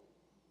me?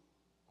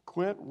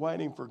 Quit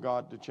waiting for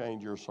God to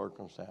change your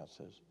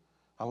circumstances.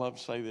 I love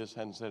to say this,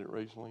 hadn't said it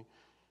recently.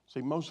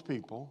 See, most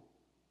people,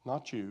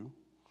 not you,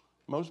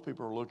 most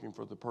people are looking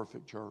for the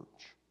perfect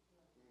church.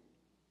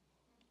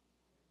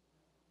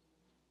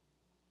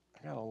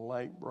 I got a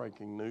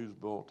late-breaking news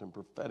bulletin,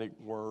 prophetic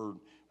word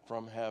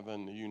from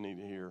heaven that you need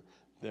to hear.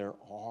 There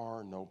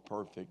are no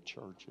perfect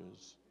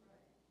churches.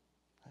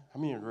 How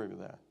many agree with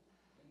that?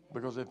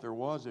 Because if there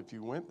was, if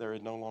you went there,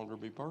 it'd no longer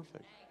be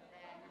perfect.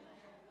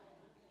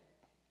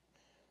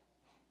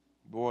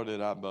 Boy,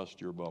 did I bust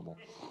your bubble.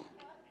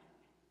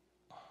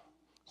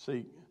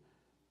 See,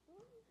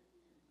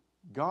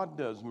 God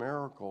does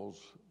miracles,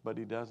 but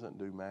He doesn't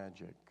do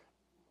magic.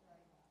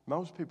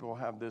 Most people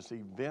have this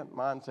event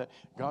mindset.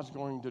 God's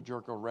going to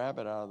jerk a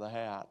rabbit out of the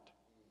hat.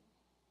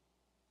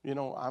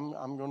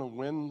 I'm going to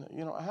win.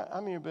 How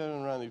many have been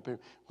around these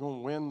people? I'm going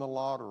to win the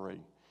lottery.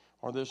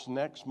 or this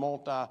next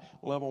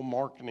multi-level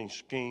marketing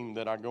scheme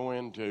that I go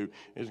into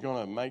is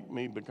going to make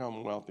me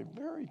become wealthy.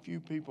 Very few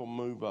people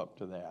move up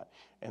to that,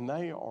 and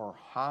they are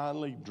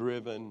highly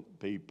driven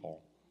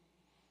people.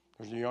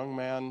 There's a young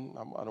man,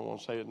 I don't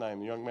want to say his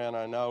name, a young man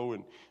I know,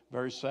 and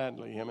very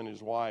sadly, him and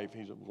his wife,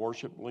 he's a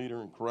worship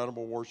leader,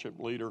 incredible worship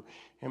leader.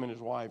 Him and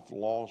his wife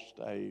lost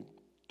a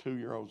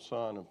 2-year-old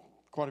son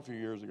quite a few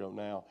years ago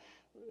now,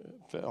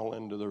 fell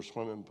into their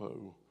swimming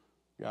pool.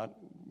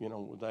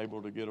 Was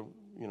able to get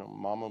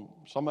mama,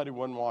 somebody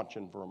wasn't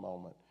watching for a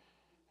moment,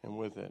 and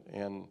with it,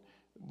 and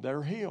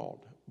they're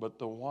healed. But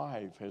the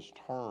wife has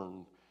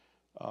turned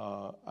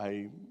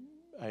a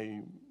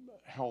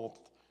health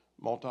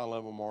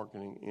multi-level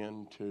marketing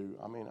into,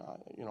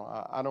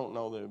 I don't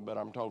know that, but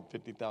I'm told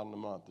 $50,000 a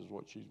month is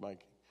what she's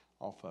making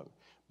off of it.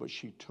 But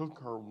she took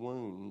her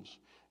wounds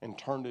and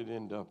turned it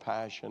into a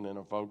passion and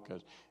a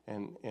focus,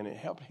 and it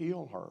helped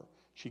heal her.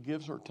 She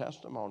gives her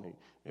testimony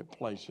at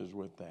places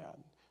with that.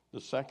 The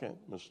second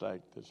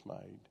mistake that's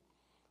made,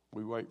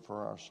 we wait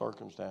for our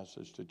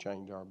circumstances to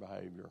change our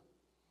behavior.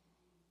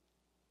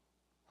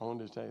 I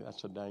wanted to tell you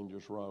that's a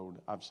dangerous road.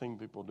 I've seen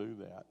people do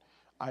that.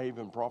 I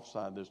even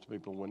prophesied this to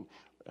people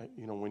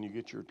when you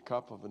get your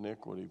cup of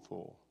iniquity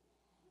full,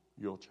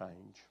 you'll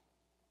change.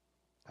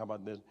 How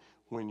about this?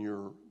 When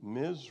your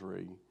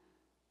misery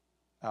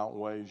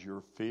outweighs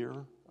your fear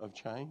of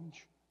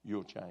change,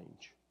 you'll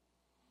change.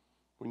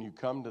 When you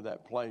come to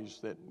that place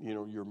that,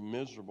 you're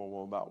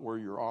miserable about where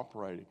you're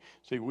operating.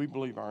 See, we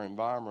believe our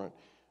environment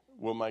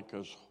will make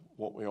us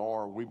what we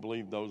are. We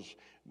believe those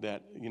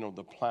that,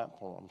 the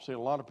platform. See, a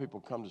lot of people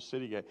come to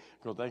CityGate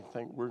because they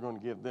think we're going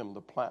to give them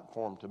the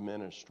platform to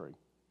ministry.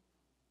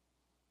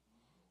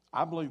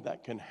 I believe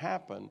that can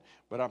happen,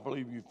 but I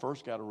believe you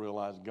first got to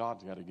realize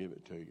God's got to give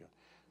it to you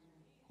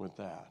with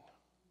that.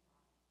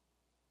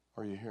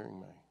 Are you hearing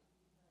me?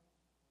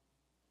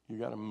 You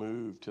got to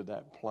move to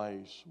that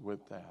place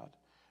with that.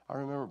 I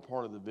remember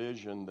part of the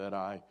vision that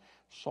I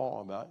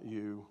saw about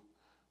you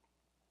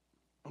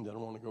that I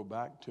want to go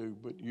back to,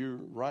 but you're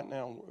right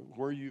now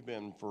where you've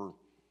been for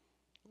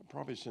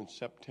probably since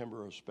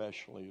September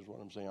especially is what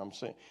I'm saying.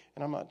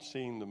 And I'm not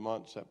seeing the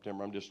month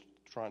September. I'm just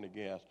trying to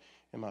guess.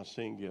 Am I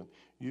seeing you?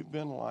 You've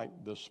been like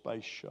the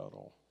space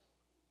shuttle.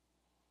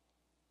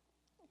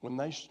 When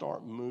they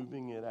start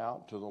moving it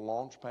out to the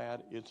launch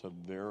pad, it's a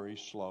very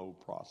slow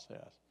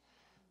process.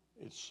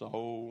 It's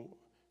so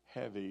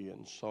heavy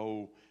and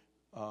so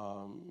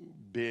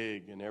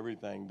big and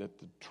everything that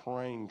the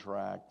train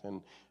track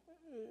and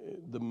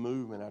the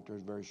movement out there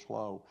is very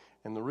slow.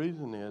 And the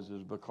reason is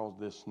because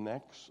this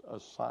next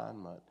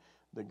assignment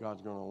that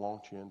God's going to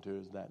launch you into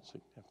is that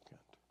significant.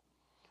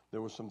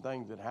 There were some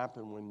things that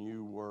happened when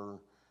you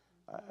were,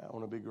 I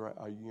want to be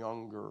a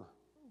younger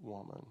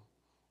woman,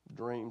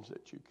 dreams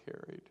that you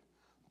carried,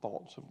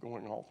 thoughts of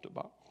going off to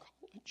Bible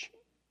college,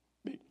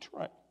 being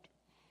trained.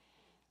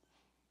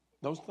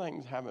 Those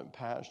things haven't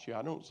passed you.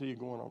 I don't see you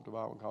going off to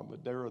Bible college,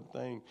 but they're a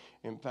thing.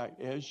 In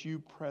fact, as you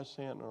press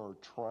in or are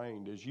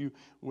trained,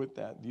 with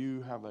that,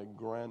 you have a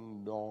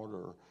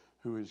granddaughter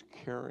who is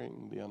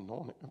carrying the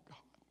anointing of God.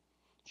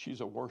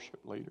 She's a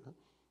worship leader.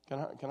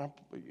 I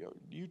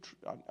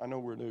know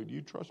we're new. Do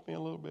you trust me a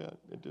little bit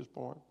at this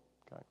point?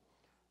 Okay.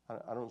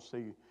 I don't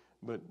see,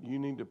 but you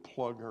need to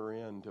plug her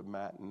in to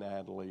Matt and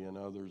Natalie and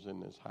others in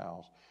this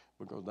house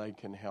because they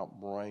can help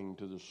bring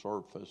to the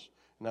surface,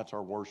 and that's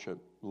our worship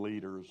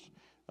leaders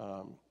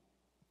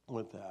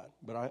with that.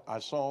 But I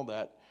saw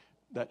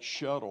that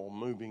shuttle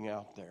moving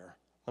out there.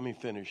 Let me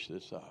finish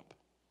this up.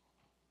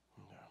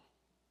 Okay.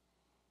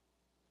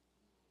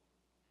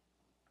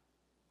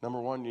 Number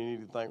one, you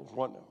need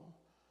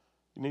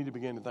to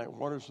begin to think,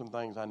 what are some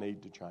things I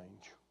need to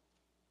change?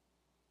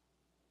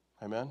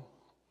 Amen?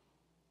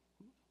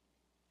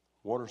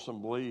 What are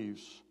some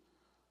beliefs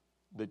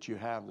that you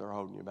have that are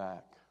holding you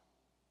back?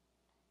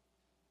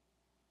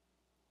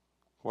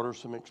 What are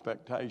some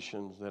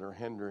expectations that are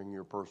hindering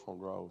your personal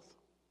growth?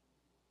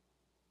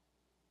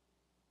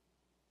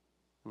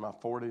 In my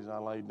 40s, I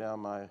laid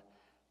down my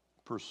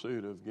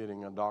pursuit of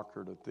getting a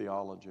doctorate of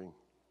theology.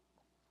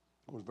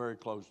 I was very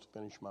close to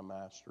finish my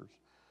master's.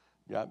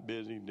 Got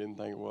busy, didn't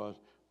think it was.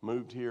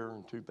 Moved here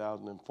in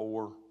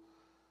 2004.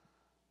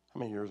 How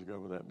many years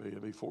ago would that be?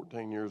 It'd be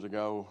 14 years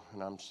ago,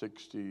 and I'm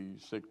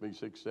 66, be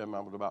 67. I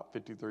was about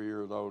 53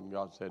 years old, and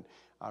God said,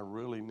 I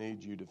really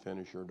need you to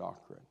finish your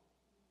doctorate.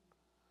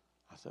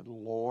 I said,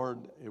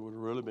 Lord, it would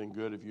have really been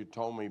good if you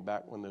told me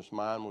back when this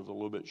mind was a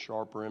little bit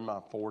sharper in my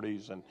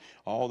 40s and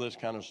all this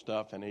kind of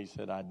stuff. And he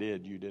said, I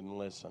did. You didn't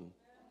listen.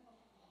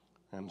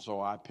 And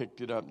so I picked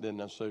it up then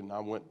as soon.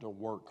 I went to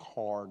work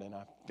hard, and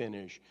I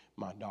finished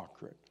my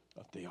doctorate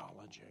of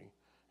theology.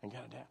 And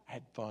God, I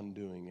had fun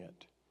doing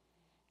it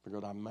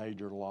because I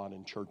majored a lot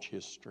in church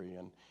history.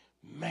 And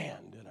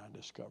man, did I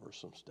discover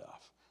some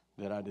stuff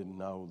that I didn't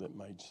know that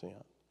made sense.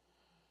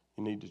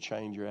 You need to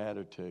change your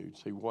attitude.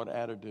 See, what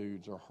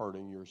attitudes are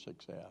hurting your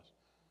success?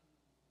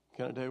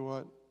 Can I tell you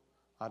what?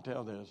 I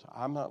tell this,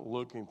 I'm not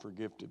looking for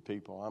gifted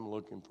people. I'm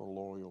looking for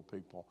loyal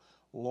people.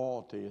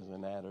 Loyalty is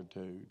an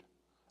attitude.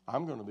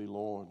 I'm going to be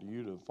loyal to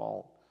you to a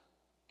fault.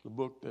 the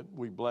book that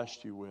we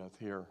blessed you with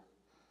here.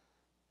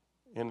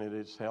 In it,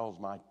 it tells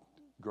my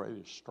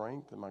greatest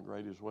strength and my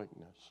greatest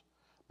weakness.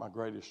 My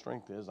greatest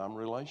strength is I'm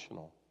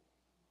relational.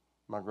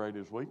 My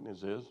greatest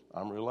weakness is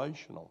I'm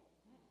relational.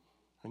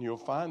 And you'll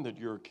find that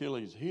your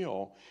Achilles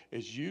heel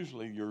is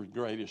usually your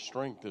greatest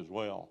strength as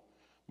well.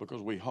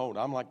 Because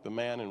I'm like the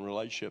man in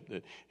relationship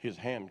that his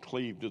hand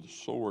cleaved to the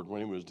sword when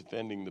he was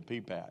defending the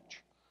pea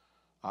patch.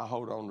 I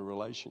hold on to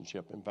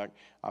relationship. In fact,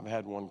 I've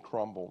had one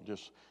crumble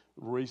just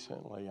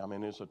recently. I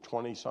mean, it's a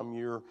 20-some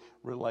year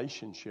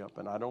relationship,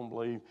 and I don't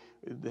believe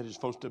that it's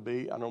supposed to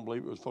be. I don't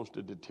believe it was supposed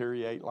to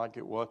deteriorate like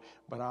it was.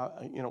 But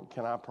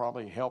I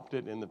probably helped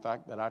it in the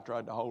fact that I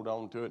tried to hold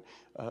on to it.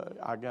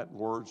 I got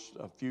words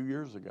a few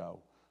years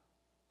ago,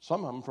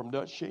 some of them from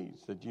Dutch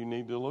Sheets, that you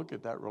need to look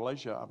at that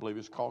relationship. I believe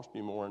it's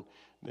costing you more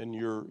than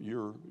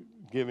you're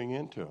giving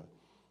into it.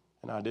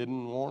 And I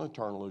didn't want to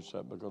turn loose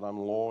that because I'm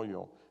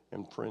loyal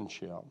in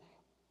friendship.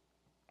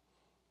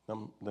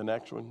 The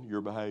next one,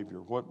 your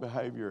behavior. What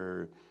behavior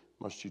area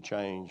must you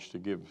change to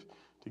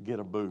get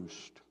a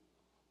boost?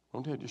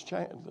 I'm tell you, just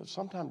change.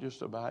 Sometimes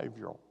just a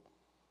behavioral.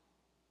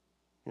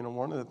 You know,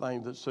 one of the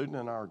things that Susan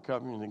and I are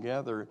covering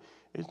together,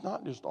 it's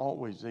not just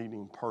always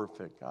eating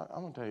perfect.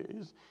 I'm going to tell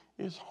you,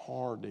 it's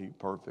hard to eat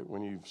perfect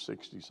when you've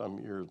 60-some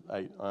years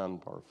ate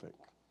unperfect.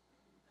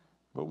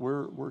 But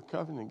we're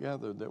covering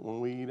together that when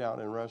we eat out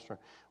in a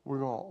restaurant, we're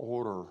going to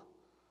order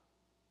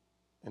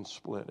and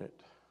split it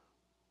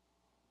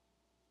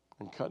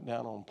and cut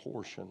down on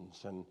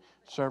portions and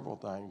several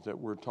things that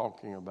we're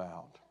talking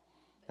about.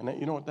 And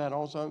you know what that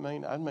also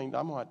means? I mean,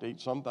 I'm going to have to eat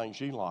some things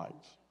she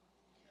likes.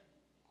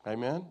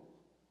 Amen?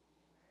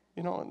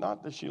 You know,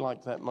 not that she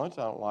likes that much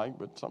I don't like,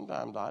 but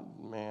sometimes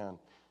I'm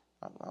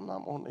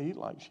not going to eat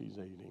like she's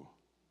eating.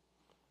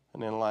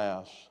 And then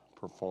last,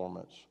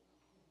 performance.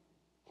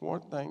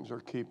 What things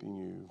are keeping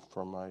you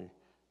from a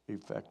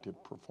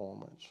effective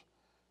performance?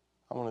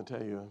 I want to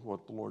tell you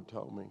what the Lord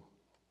told me.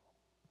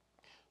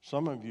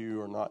 Some of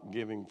you are not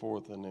giving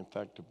forth an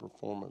effective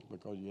performance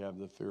because you have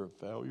the fear of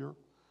failure,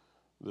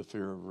 the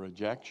fear of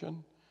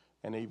rejection,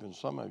 and even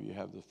some of you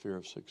have the fear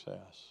of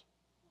success.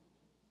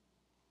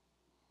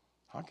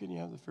 How can you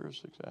have the fear of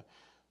success?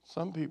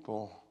 Some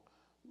people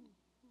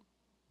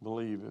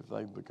believe if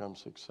they become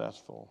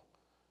successful,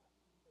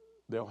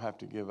 they'll have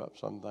to give up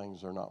some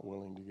things they're not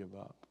willing to give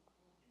up.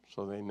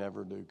 So they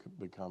never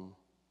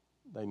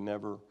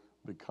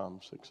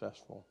become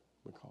successful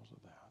because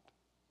of that.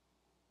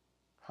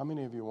 How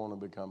many of you want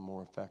to become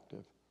more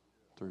effective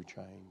through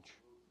change?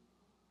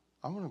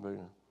 I want to be.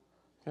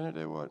 Can I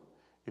tell you what?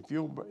 If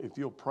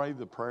you'll pray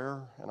the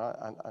prayer, and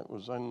I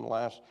was in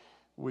last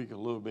week a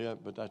little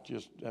bit, but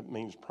that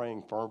means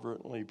praying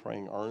fervently,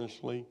 praying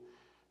earnestly.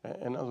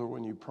 In other words,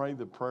 when you pray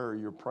the prayer,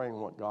 you're praying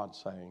what God's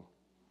saying.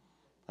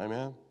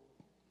 Amen?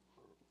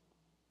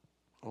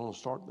 I want to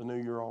start the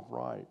new year off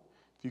right.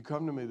 If you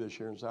come to me this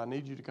year and say, I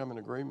need you to come and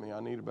agree with me, I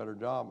need a better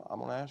job, I'm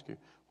going to ask you,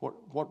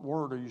 what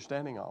word are you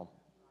standing on?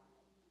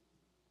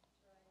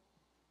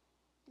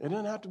 It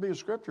doesn't have to be a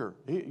scripture.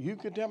 You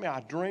could tell me,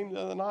 I dreamed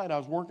the other night, I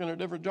was working a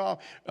different job.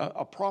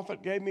 A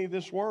prophet gave me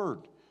this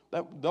word.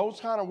 Those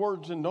kind of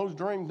words and those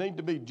dreams need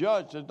to be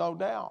judged, there's no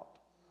doubt.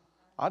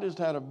 I just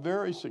had a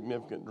very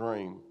significant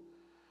dream.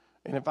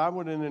 And if I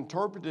would have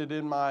interpreted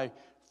in my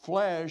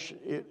flesh,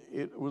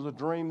 it was a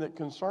dream that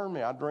concerned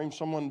me. I dreamed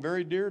someone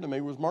very dear to me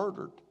was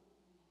murdered.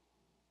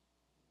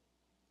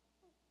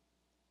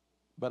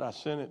 But I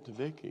sent it to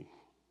Vicki.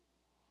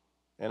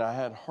 And I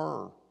had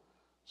her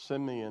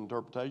send me an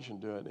interpretation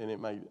to it, and it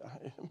made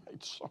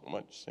so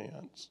much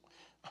sense.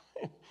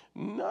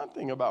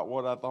 Nothing about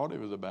what I thought it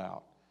was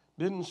about.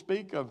 Didn't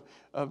speak of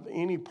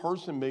any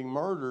person being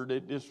murdered.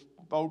 It just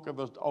spoke of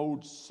an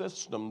old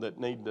system that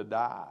needed to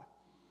die.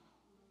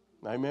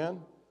 Amen?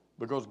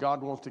 Because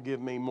God wants to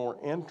give me more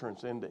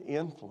entrance into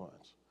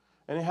influence.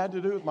 And it had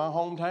to do with my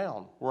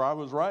hometown where I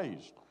was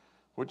raised,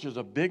 which is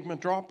a big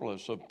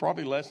metropolis of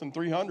probably less than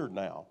 300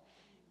 now.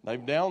 They've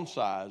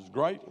downsized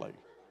greatly.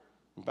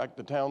 In fact,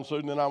 the town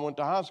Susan and I went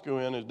to high school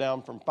in is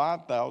down from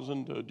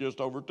 5,000 to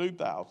just over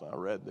 2,000, I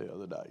read the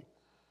other day,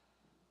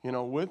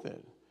 with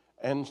it.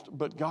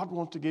 But God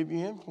wants to give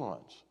you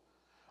influence.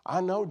 I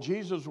know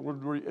Jesus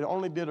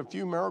only did a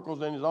few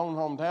miracles in his own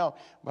hometown,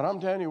 but I'm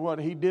telling you what,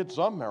 he did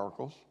some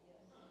miracles.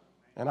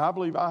 And I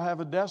believe I have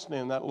a destiny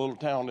in that little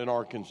town in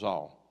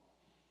Arkansas.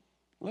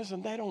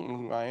 Listen, they don't know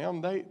who I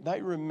am.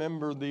 They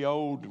remember the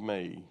old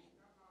me.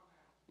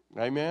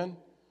 Amen?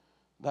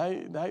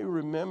 They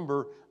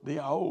remember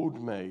the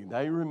old me.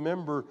 They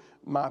remember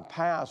my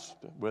past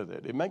with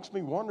it. It makes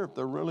me wonder if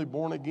they're really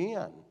born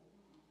again.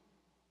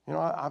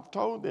 I've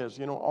told this,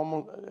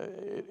 almost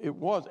it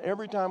was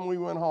every time we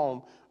went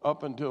home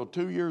up until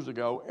 2 years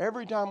ago,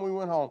 every time we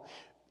went home,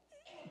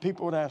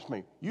 people would ask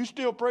me, you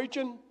still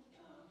preaching?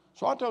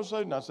 So I told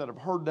Susan, I said, I've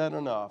heard that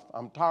enough.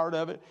 I'm tired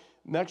of it.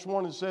 Next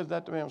one that says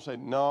that to me, I'll say,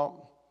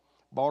 no,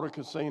 bought a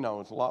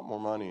casino. It's a lot more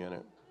money in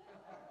it.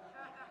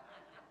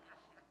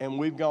 And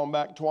we've gone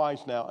back twice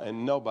now,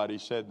 and nobody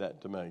said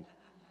that to me.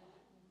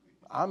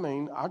 I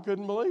mean, I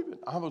couldn't believe it.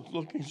 I was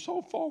looking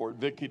so forward,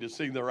 Vicki, to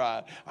see the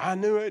ride. I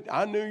knew it.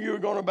 I knew you were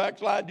going to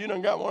backslide. You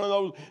done got one of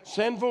those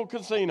sinful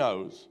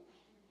casinos.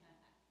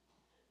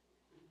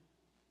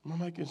 Am I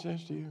making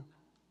sense to you?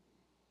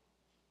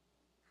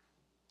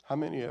 How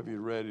many of you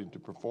are ready to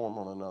perform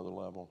on another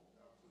level?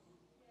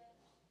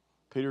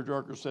 Peter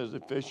Drucker says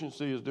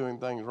efficiency is doing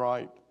things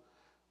right,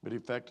 but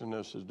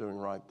effectiveness is doing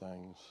right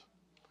things.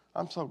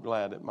 I'm so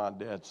glad that my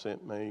dad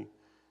sent me.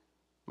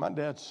 My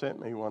dad sent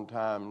me one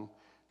time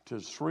to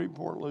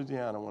Shreveport,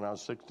 Louisiana when I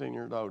was 16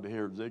 years old to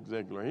hear Zig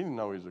Ziglar. He didn't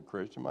know he was a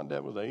Christian. My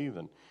dad was a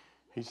heathen.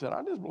 He said,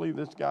 I just believe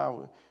this guy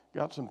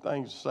got some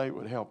things to say that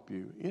would help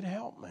you. It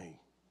helped me.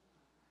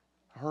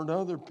 I heard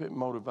other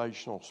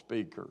motivational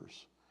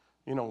speakers,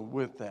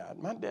 with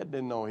that. My dad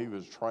didn't know he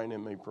was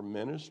training me for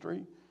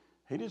ministry.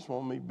 He just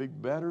wanted me to be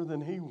better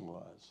than he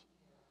was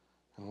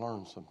and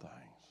learn some things.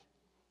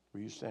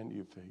 Will you stand to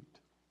your feet?